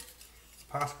 It's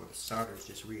possible the solder is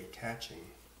just reattaching.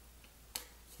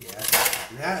 Yeah,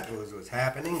 that was what's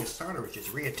happening. The solder was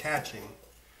just reattaching.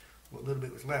 What little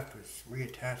bit was left was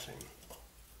reattaching.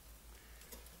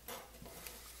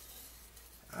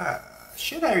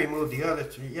 Should I remove the other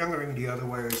three? Yeah, I'm going to remove the other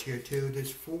wires here too.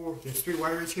 There's three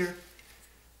wires here.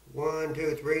 1,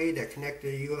 2, 3 that connect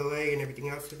the ULA and everything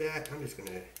else to that. I'm just going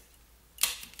to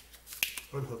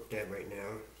unhook that right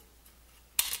now.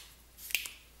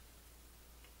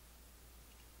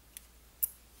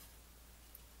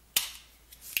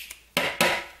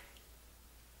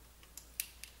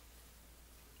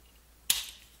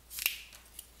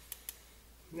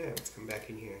 Now let's come back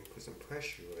in here and put some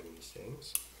pressure on these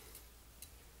things.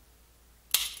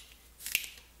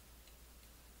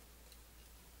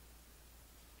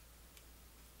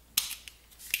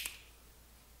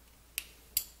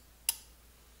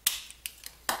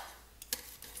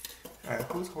 Alright,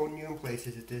 who's holding you in place?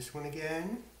 Is it this one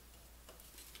again?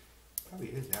 Probably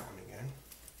is that one again.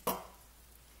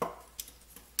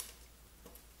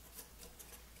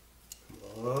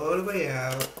 All the way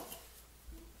out.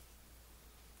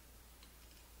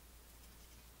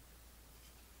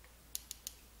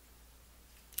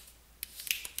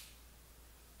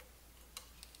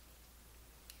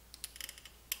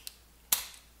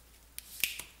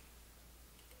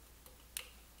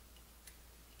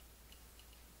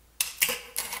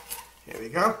 There we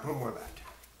go, one more left.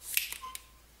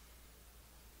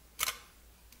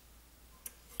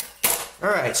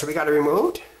 Alright, so we got it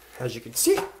removed. As you can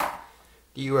see,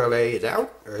 the ULA is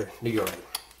out, or the ULA.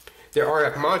 The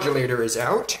RF modulator is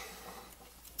out.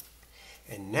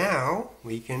 And now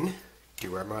we can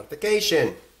do our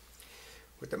modification.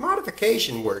 What the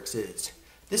modification works is,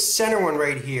 this center one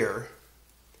right here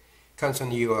comes from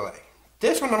the ULA.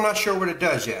 This one I'm not sure what it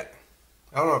does yet.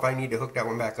 I don't know if I need to hook that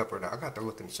one back up or not. I'll have to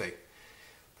look and see.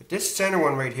 But this center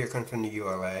one right here comes from the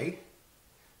ULA.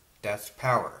 That's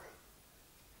power.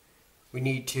 We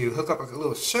need to hook up a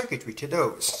little circuitry to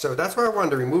those. So that's why I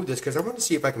wanted to remove this, because I want to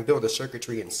see if I can build a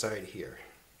circuitry inside here.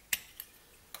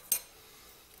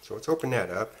 So let's open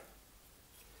that up.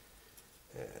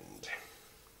 And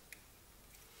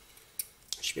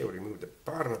I should be able to remove the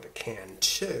bottom of the can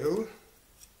too.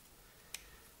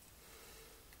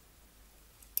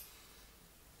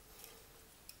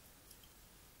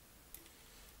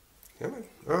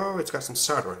 Oh, it's got some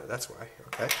solder on it, that's why.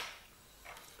 Okay.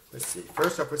 Let's see.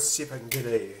 First up, let's see if I can get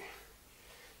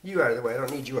you out of the way. I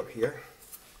don't need you up here.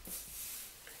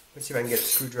 Let's see if I can get a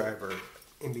screwdriver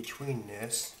in between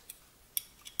this,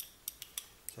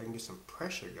 so I can get some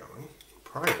pressure going,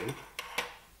 priming,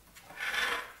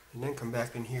 and then come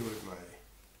back in here with my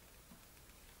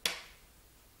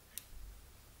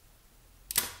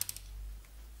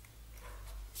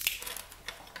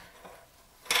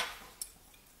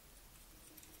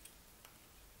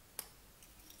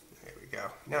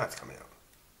now it's coming out.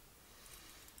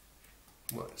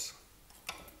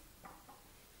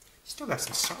 Still got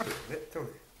some solder in it, don't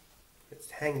it? It's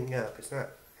hanging up. It's not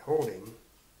holding.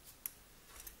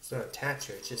 It's not attached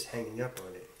to it. It's just hanging up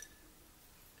on it.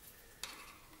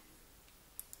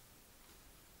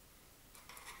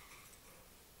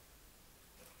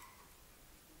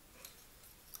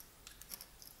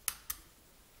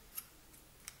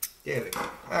 There we go.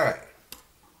 All right.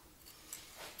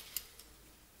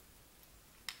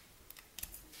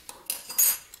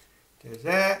 There's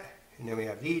that, and then we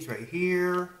have these right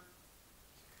here.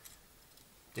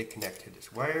 They connect to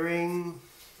this wiring.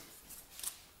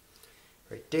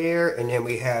 right there, and then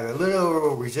we have a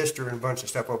little resistor and a bunch of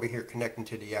stuff over here connecting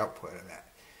to the output of that.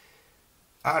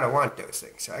 I don't want those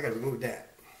things, so I gotta remove that.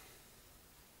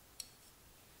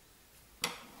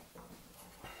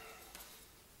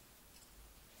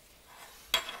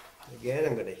 Again,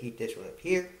 I'm gonna heat this one up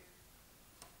here.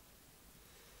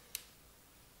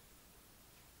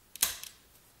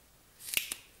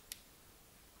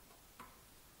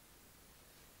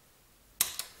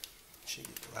 Should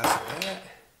get the last of that.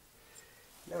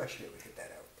 Now I should be able to get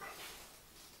that out.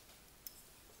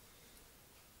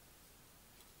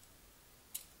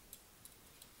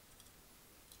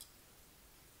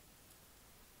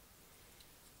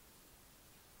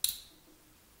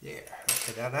 Yeah,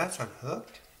 okay, now that's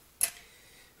unhooked.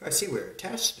 I see we're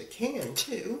attached to the can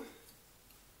too.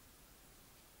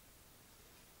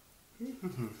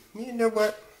 You know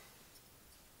what?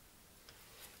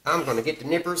 I'm going to get the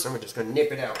nippers. I'm just going to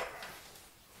nip it out.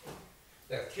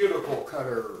 The cuticle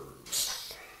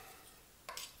cutters.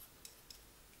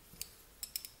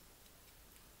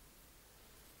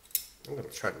 I'm going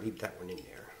to try to leave that one in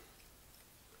there.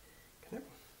 Can I,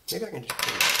 maybe I can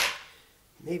just,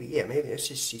 maybe, yeah, maybe let's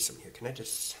just see some here. Can I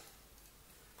just,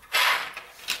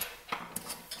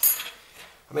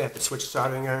 I may have to switch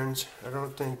soldering irons. I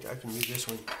don't think I can use this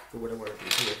one for what I want to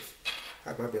do here. I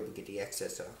might be able to get the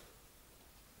excess off.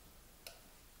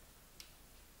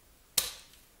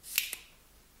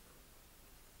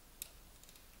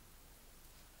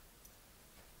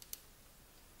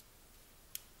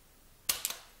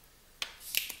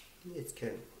 It's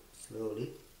kind of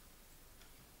slowly.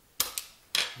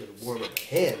 A little warm on my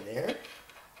hand there.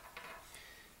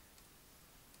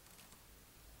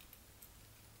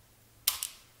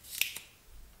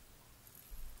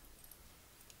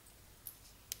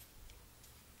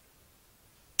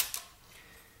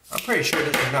 I'm pretty sure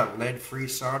this is not lead-free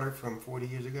solder from 40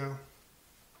 years ago.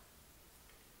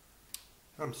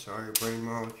 I'm sorry, brain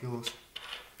molecules,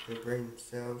 or brain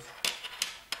cells.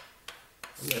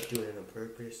 I'm not doing it on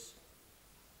purpose.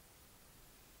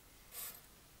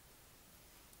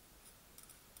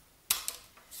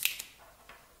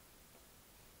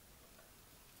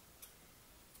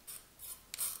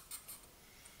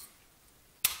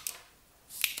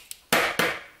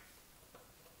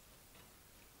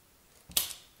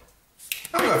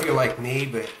 I don't know if you're like me,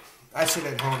 but I sit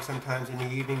at home sometimes in the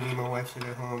evening. Me and my wife sit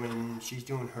at home and she's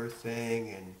doing her thing,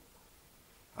 and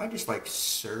I just like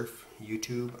surf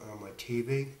YouTube on my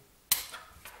TV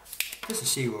just to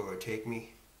see where it would take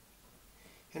me.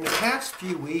 In the past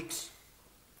few weeks,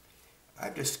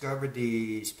 I've discovered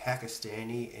these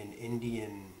Pakistani and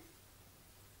Indian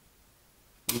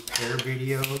repair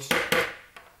videos,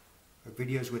 or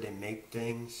videos where they make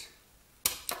things.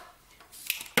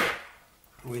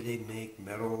 Where they make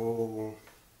metal,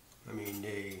 I mean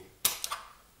they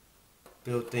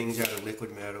build things out of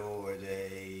liquid metal, or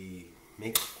they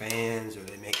make fans, or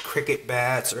they make cricket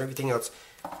bats, or everything else.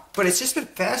 But it's just been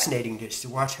fascinating just to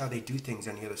watch how they do things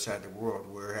on the other side of the world,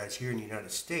 whereas here in the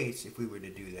United States, if we were to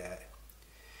do that,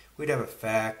 we'd have a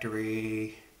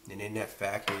factory, and in that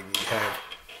factory we'd have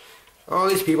all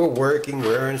these people working,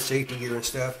 wearing safety gear and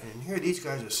stuff, and here these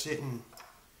guys are sitting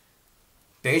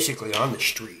basically on the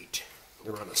street.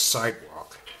 They're on a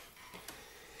sidewalk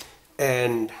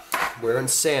and wearing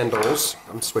sandals.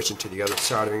 I'm switching to the other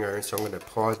soldering iron, so I'm going to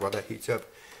pause while that heats up.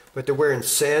 But they're wearing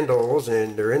sandals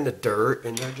and they're in the dirt,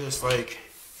 and they're just like,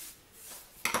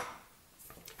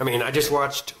 I mean, I just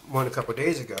watched one a couple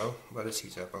days ago. Well, this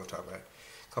heats up, I'll talk about it.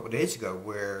 A couple days ago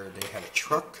where they had a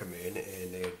truck come in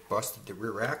and they had busted the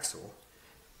rear axle.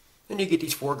 Then you get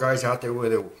these four guys out there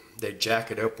with they jack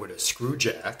it up with a screw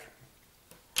jack.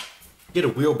 Get a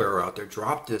wheelbarrow out there,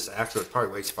 drop this axle, it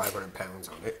probably weighs 500 pounds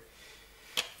on it,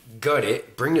 gut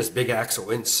it, bring this big axle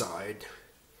inside,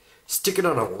 stick it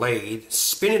on a lathe,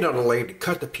 spin it on a lathe to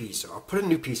cut the piece off, put a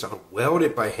new piece on, weld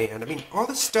it by hand. I mean, all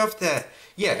the stuff that,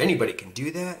 yeah, anybody can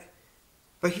do that.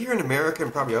 But here in America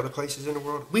and probably other places in the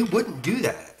world, we wouldn't do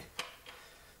that.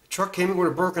 The truck came in with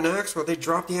a broken axle, they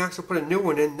dropped the axle, put a new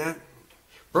one in, that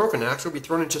broken axle would be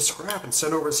thrown into scrap and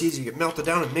sent overseas to get melted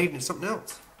down and made into something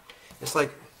else. It's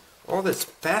like all this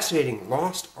fascinating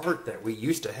lost art that we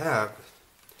used to have,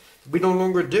 we no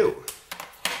longer do.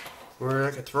 We're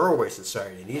like a throwaway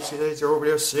society. These guys are over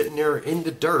there sitting there in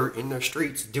the dirt, in their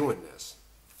streets, doing this.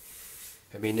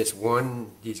 I mean, these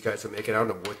guys will make it, I don't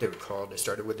know what they were called. They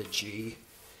started with a G.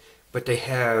 But they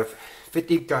have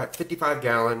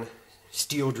 55-gallon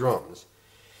steel drums.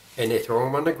 And they throw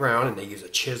them on the ground, and they use a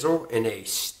chisel and a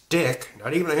stick,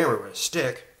 not even a hammer, but a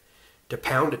stick, to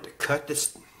pound it, to cut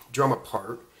this drum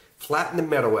apart, flatten the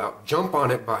metal out, jump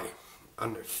on it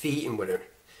on their feet, and with a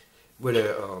with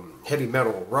a heavy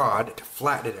metal rod to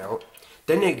flatten it out.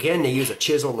 Then again, they use a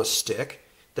chisel and a stick.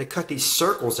 They cut these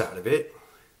circles out of it,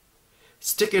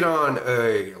 stick it on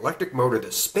an electric motor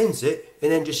that spins it,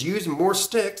 and then just use more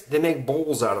sticks. They make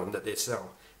bowls out of them that they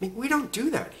sell. I mean, we don't do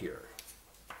that here.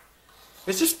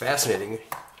 It's just fascinating.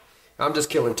 I'm just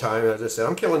killing time, as I said.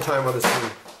 I'm killing time while this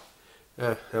thing,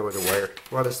 that was a wire,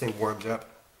 while this thing warms up.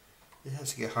 It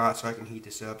has to get hot so I can heat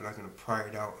this up and I can pry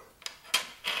it out.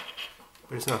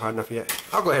 But it's not hot enough yet.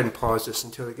 I'll go ahead and pause this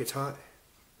until it gets hot.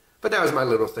 But that was my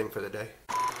little thing for the day.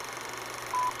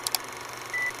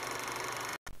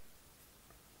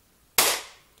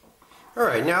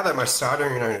 Alright, now that my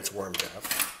soldering iron is warmed up,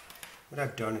 what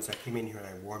I've done is I came in here and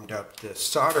I warmed up the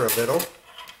solder a little.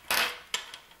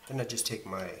 Then I just take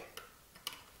my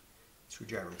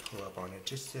screwdriver and pull up on it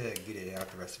just to get it out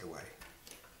the rest of the way.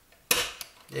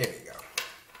 There you go.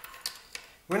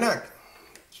 We're not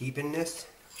keeping this,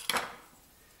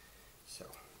 so,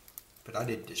 but I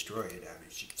didn't destroy it.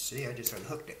 As you can see, I just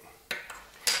unhooked it.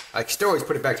 I could still always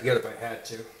put it back together if I had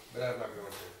to, but I'm not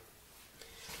going to.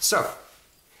 So,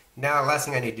 now the last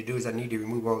thing I need to do is I need to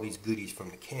remove all these goodies from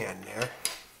the can there.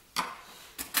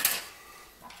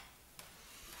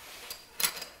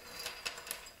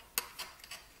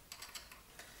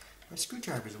 My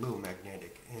screwdriver is a little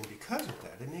magnetic, and because of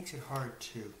that, it makes it hard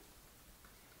to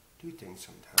do things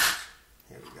sometimes.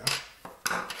 Here we go.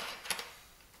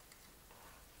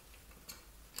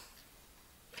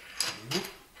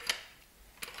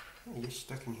 You get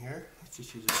stuck in here. Let's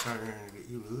just use a soldering iron to get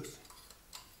you loose.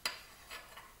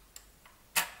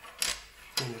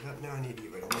 Clean it up. Now I need to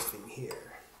get rid of this thing here.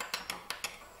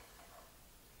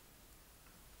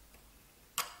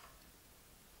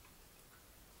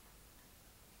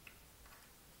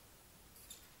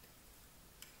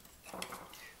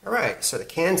 Alright, so the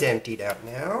can's emptied out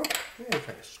now. I'm going to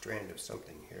try a strand of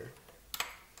something here.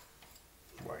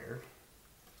 Wire.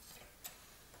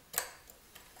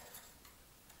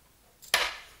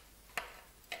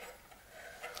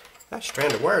 That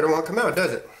strand of wire don't want to come out,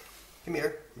 does it? Come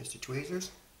here, Mr.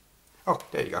 Tweezers. Oh,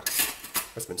 there you go.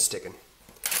 That's been sticking.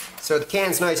 So the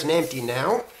can's nice and empty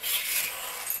now.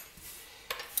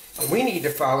 And we need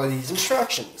to follow these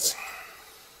instructions.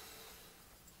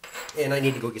 And I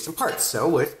need to go get some parts. So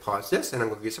let's pause this and I'm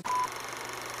going to get some.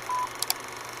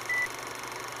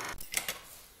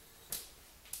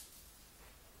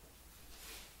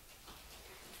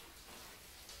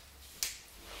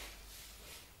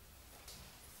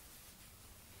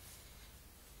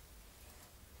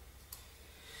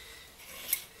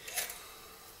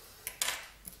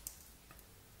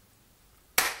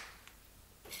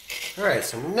 Alright,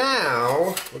 so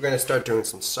now we're going to start doing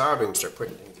some soldering, start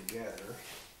putting things together.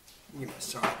 Get my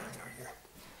soldering out here.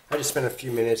 I just spent a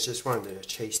few minutes, just wanted to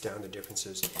chase down the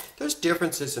differences. There's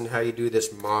differences in how you do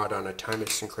this mod on a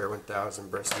Timex Sinclair 1000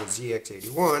 versus a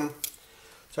ZX81.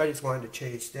 So I just wanted to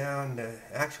chase down the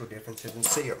actual differences and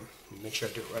see them, and make sure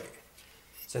I do it right.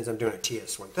 Since I'm doing a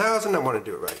TS1000, I want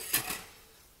to do it right.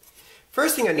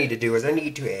 First thing I need to do is I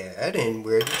need to add, and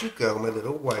where did you go, my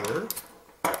little wire?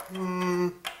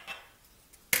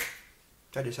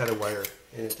 I just had a wire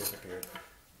and it disappeared.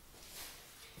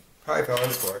 Probably fell on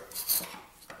the floor.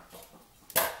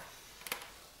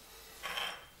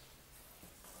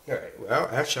 Alright, well,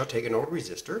 actually I'll take an old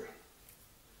resistor,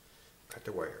 cut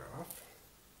the wire off.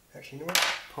 Actually, you know what?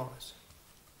 Pause.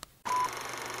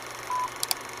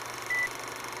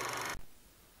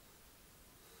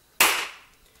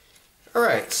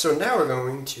 Alright, so now we're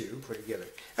going to put it together.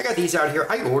 I got these out here.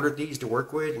 I ordered these to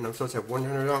work with, and I'm supposed to have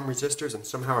 100 ohm resistors, and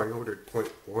somehow I ordered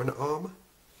 0.1 ohm.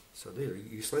 So they're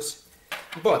useless.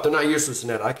 But they're not useless in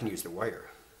that I can use the wire.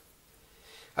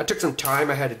 I took some time.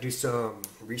 I had to do some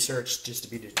research just to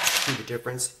see the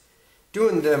difference.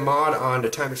 Doing the mod on the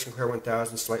Timex Sinclair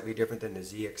 1000 is slightly different than the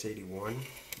ZX81,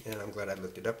 and I'm glad I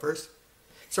looked it up first.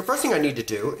 So first thing I need to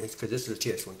do, is because this is a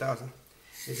TS1000,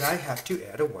 is I have to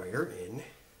add a wire in.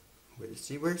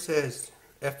 See where it says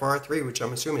FR3, which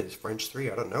I'm assuming is French 3,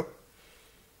 I don't know.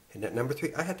 And that number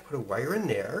 3, I had to put a wire in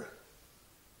there.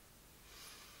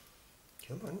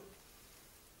 Come on.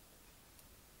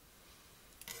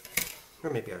 Or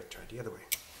maybe I'll try it the other way.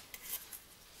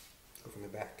 Go from the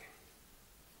back.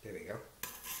 There we go.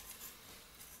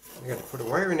 I got to put a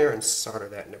wire in there and solder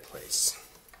that into place.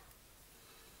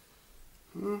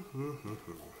 Give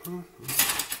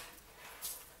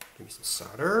me some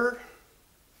solder.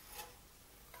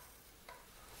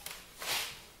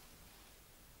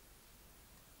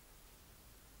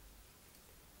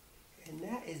 And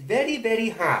that is very, very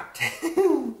hot.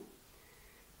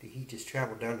 The heat just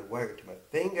traveled down the wire to my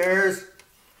fingers.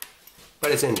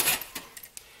 But it's in there.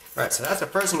 Alright, so that's the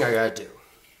first thing I gotta do.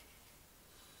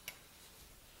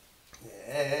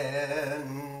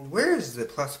 And where's the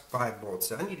plus 5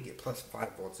 volts? I need to get plus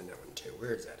 5 volts in that one too.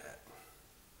 Where is that at?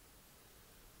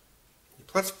 The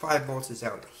plus 5 volts is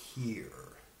out here.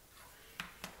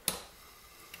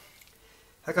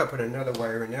 I gotta put another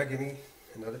wire in there. Give me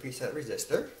another piece of that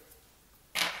resistor.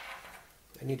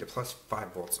 I need the plus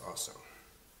 5 volts also.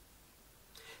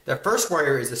 The first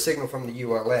wire is the signal from the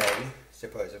ULA,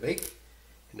 supposedly.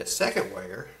 And the second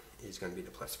wire is going to be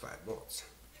the plus 5 volts.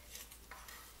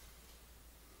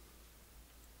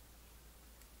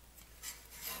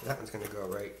 That one's going to go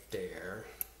right there.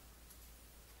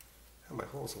 Oh, my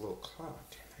hole's a little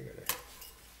clogged. I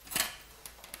gotta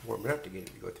warm it up to get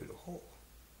it to go through the hole.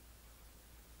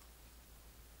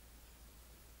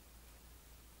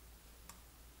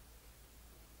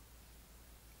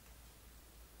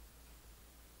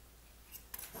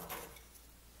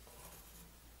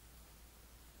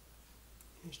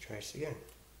 Let's try this again.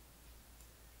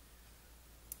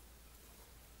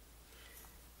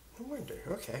 No wonder.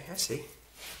 Okay, I see.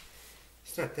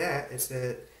 It's not that, it's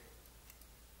that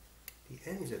the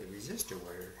ends of the resistor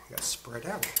wire got spread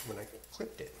out when I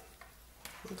clipped it.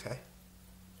 Okay.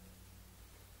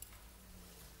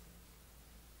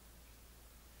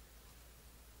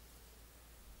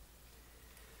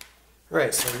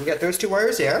 Alright, so we got those two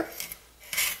wires there.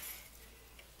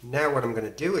 Now what I'm going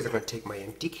to do is I'm going to take my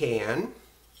empty can.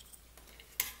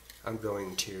 I'm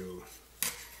going to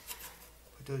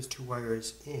put those two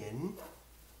wires in.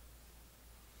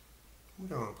 Where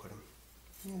do I want to put them?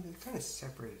 Yeah, they're kind of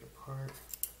separated apart.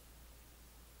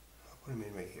 I'll put them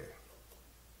in right here.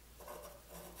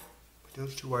 Put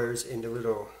those two wires in the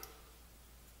little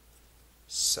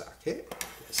socket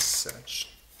as such.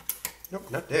 Nope,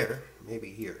 not there.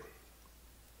 Maybe here.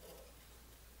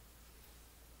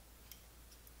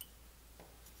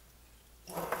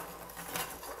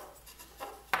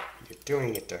 You're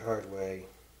doing it the hard way.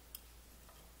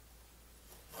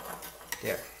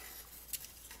 There.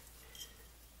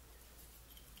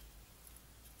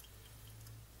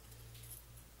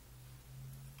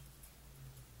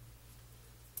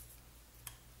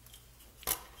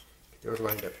 Those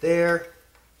lined up there.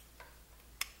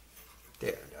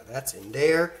 There. Now that's in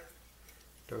there.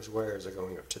 Those wires are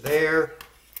going up to there.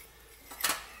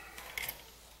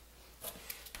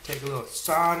 Take a little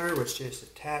solder, which just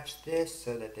attach this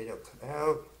so that they don't come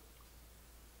out.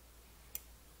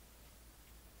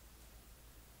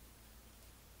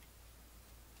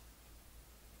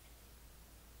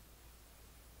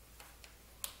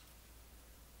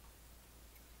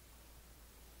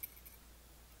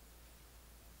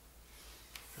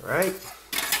 Alright,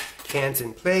 can's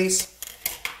in place.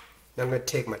 Now I'm going to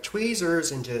take my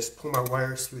tweezers and just pull my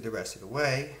wires through the rest of the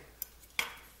way.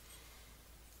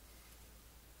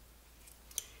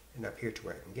 And up here to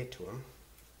where I can get to them.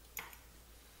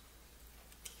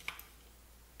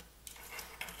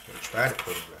 I'm going to try to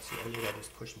pull the rest of them. Maybe I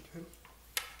just push them through.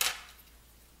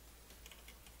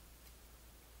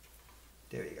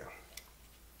 There you go.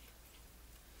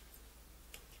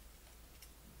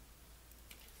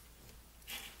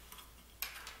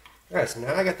 Alright, so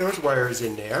now I got those wires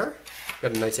in there.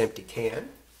 Got a nice empty can.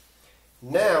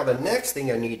 Now the next thing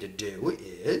I need to do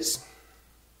is,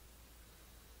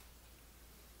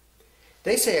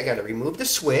 they say I got to remove the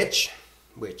switch,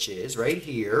 which is right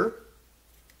here.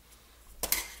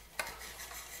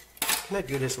 Can I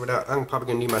do this without, I'm probably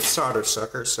going to need my solder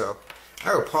sucker, so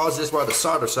I will pause this while the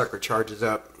solder sucker charges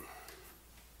up.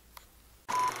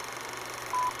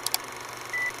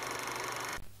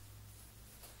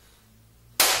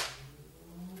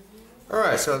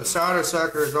 Alright, so the solder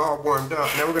sucker is all warmed up.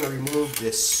 Now we're going to remove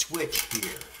this switch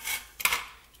here.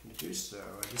 And to do so,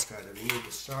 I just got to remove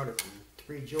the solder from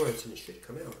 3 joints and it should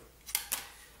come out.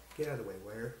 Get out of the way,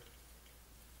 wire.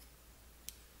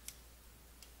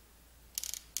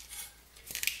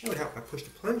 That would help if I push the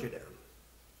plunger down.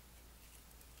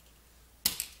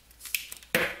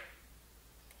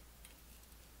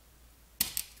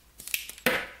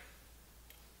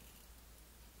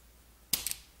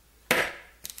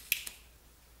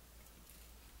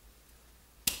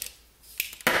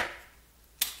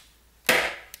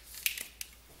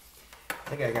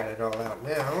 I think I got it all out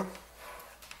now.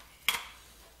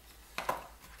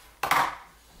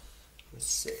 Let's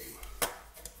see.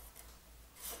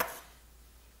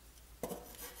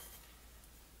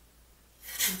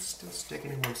 It's still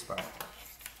sticking in one spot.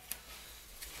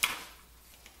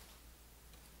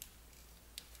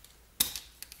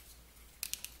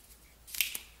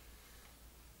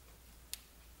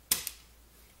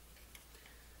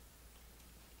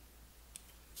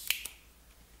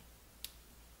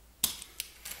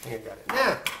 I think I got it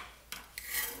now.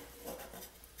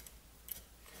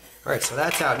 Alright, so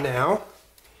that's out now.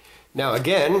 Now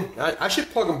again, I should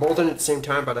plug them both in at the same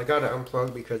time, but I got to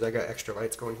unplug because I got extra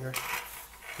lights going here.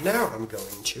 Now I'm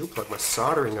going to plug my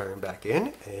soldering iron back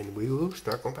in, and we will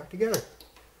start going back together.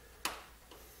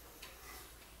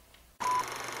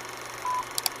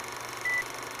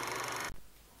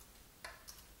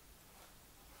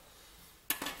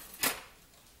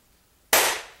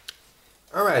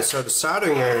 Alright, so the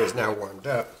soldering iron is now warmed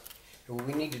up. And what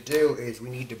we need to do is we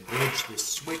need to bridge this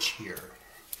switch here.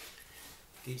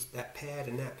 That pad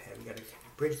and that pad. We got to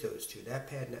bridge those two, that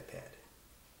pad and that pad.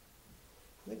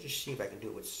 Let me just see if I can do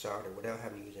it with solder without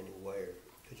having to use any wire,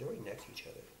 because they're right next to each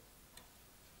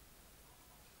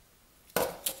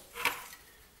other.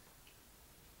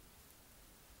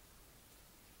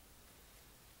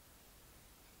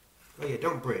 Oh yeah,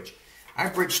 don't bridge. I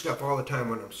bridge stuff all the time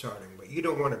when I'm soldering, but you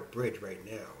don't want to bridge right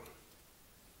now.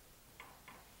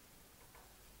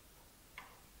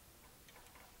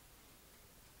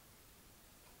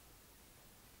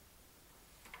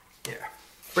 Yeah,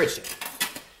 bridged it.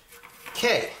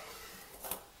 Okay,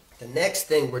 the next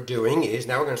thing we're doing is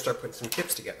now we're going to start putting some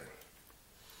tips together.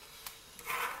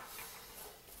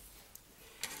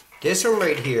 This one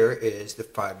right here is the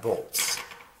 5 volts.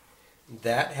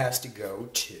 That has to go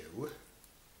to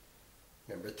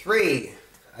number 3.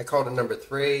 I called it number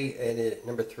 3, and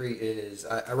number 3 is,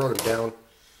 I wrote them down.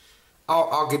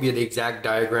 I'll give you the exact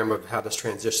diagram of how this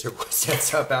transistor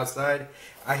sets up outside.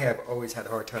 I have always had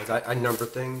hard times. I number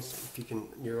things. If you can,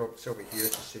 it's over here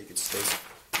just so you can see.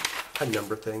 I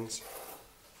number things.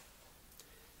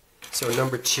 So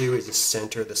number 2 is the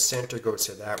center. The center goes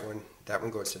to that one. That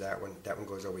one goes to that one. That one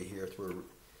goes over here through,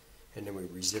 and then we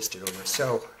resist it over.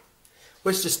 So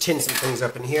let's just tin some things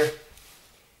up in here.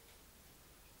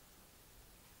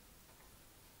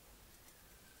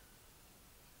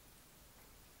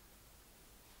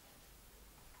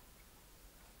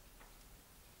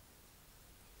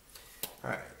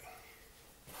 Alright.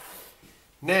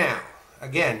 Now,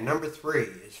 again, number 3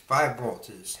 is 5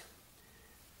 volts.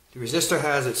 The resistor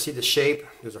has it, see the shape?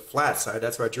 There's a flat side,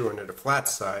 that's why I drew into the flat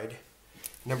side.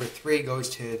 Number 3 goes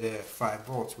to the 5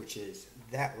 volts, which is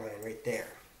that line right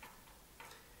there.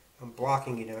 I'm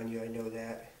blocking it on you, I know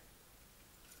that.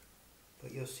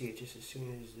 But you'll see it just as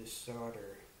soon as this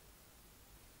solder.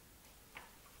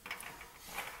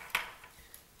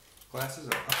 Glasses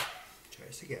off. Try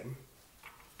this again.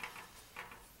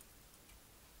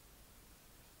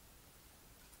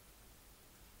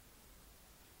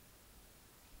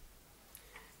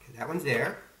 That one's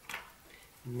there.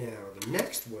 Now the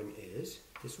next one is,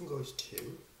 this one goes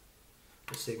to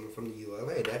the signal from the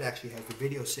ULA. That actually has the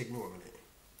video signal on it.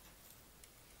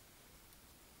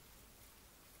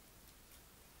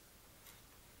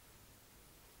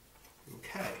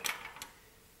 Okay.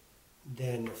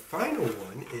 Then the final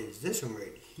one is this one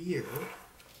right here.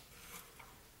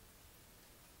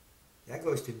 That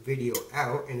goes to video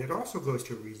out, and it also goes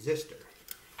to a resistor.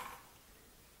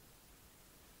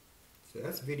 So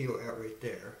that's video out right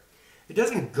there. It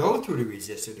doesn't go through the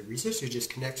resistor just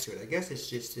connects to it. I guess it's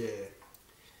just to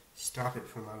stop it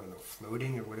from, I don't know,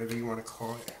 floating or whatever you want to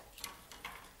call it.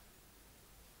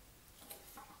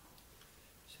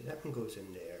 So that one goes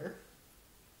in there.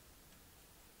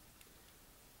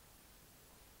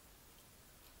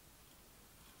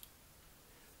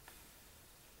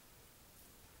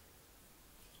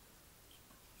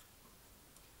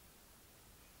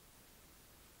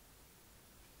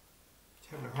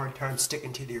 Having a hard time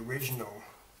sticking to the original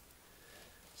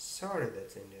solder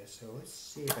that's in there, so let's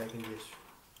see if I can just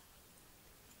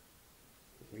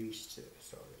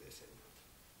solder this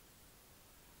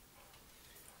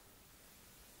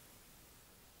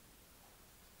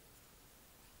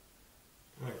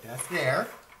in. Alright, that's there.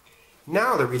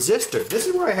 Now the resistor. This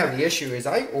is where I have the issue, is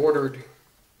I ordered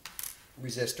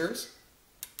resistors,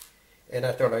 and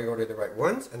I thought I ordered the right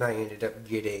ones, and I ended up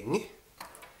getting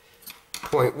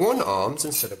 0.1 ohms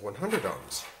instead of 100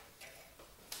 ohms.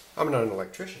 I'm not an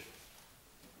electrician,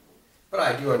 but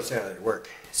I do understand how they work.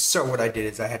 So what I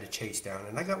did is I had to chase down,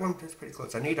 and I got one that's pretty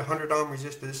close. I need a 100 ohm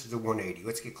resistor. This is a 180.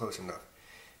 Let's get close enough.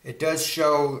 It does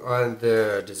show on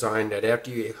the design that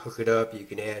after you hook it up, you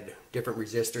can add different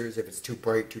resistors. If it's too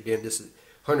bright, too dim, this is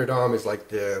 100 ohm is like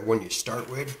the one you start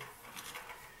with.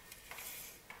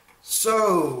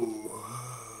 So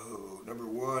number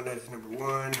 1, that is number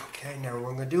 1. Okay, now what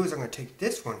I'm going to do is I'm going to take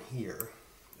this one here.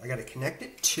 I got to connect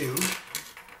it to,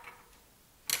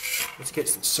 let's get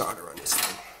some solder on this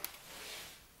thing.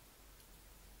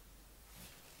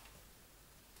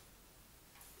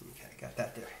 Okay, I got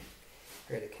that there.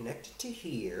 I got to connect it to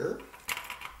here,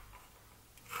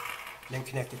 and then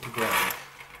connect it to ground.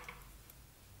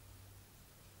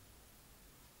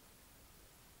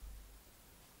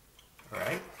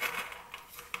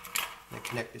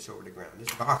 the ground.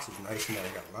 This box is nice and I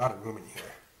got a lot of room in here.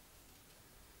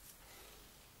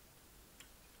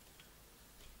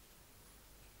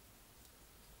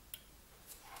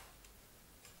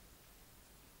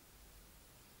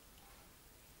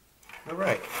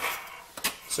 Alright,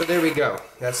 so there we go.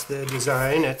 That's the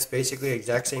design. That's basically the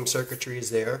exact same circuitry as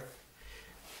there.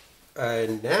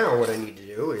 And now what I need to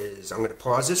do is I'm going to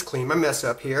pause this, clean my mess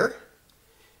up here,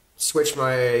 switch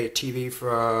my TV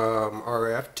from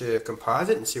RF to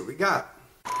composite and see what we got.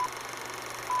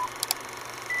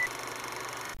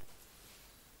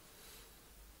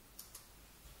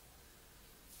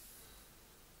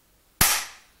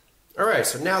 Alright,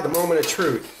 so now the moment of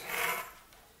truth.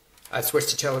 I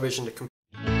switched the television to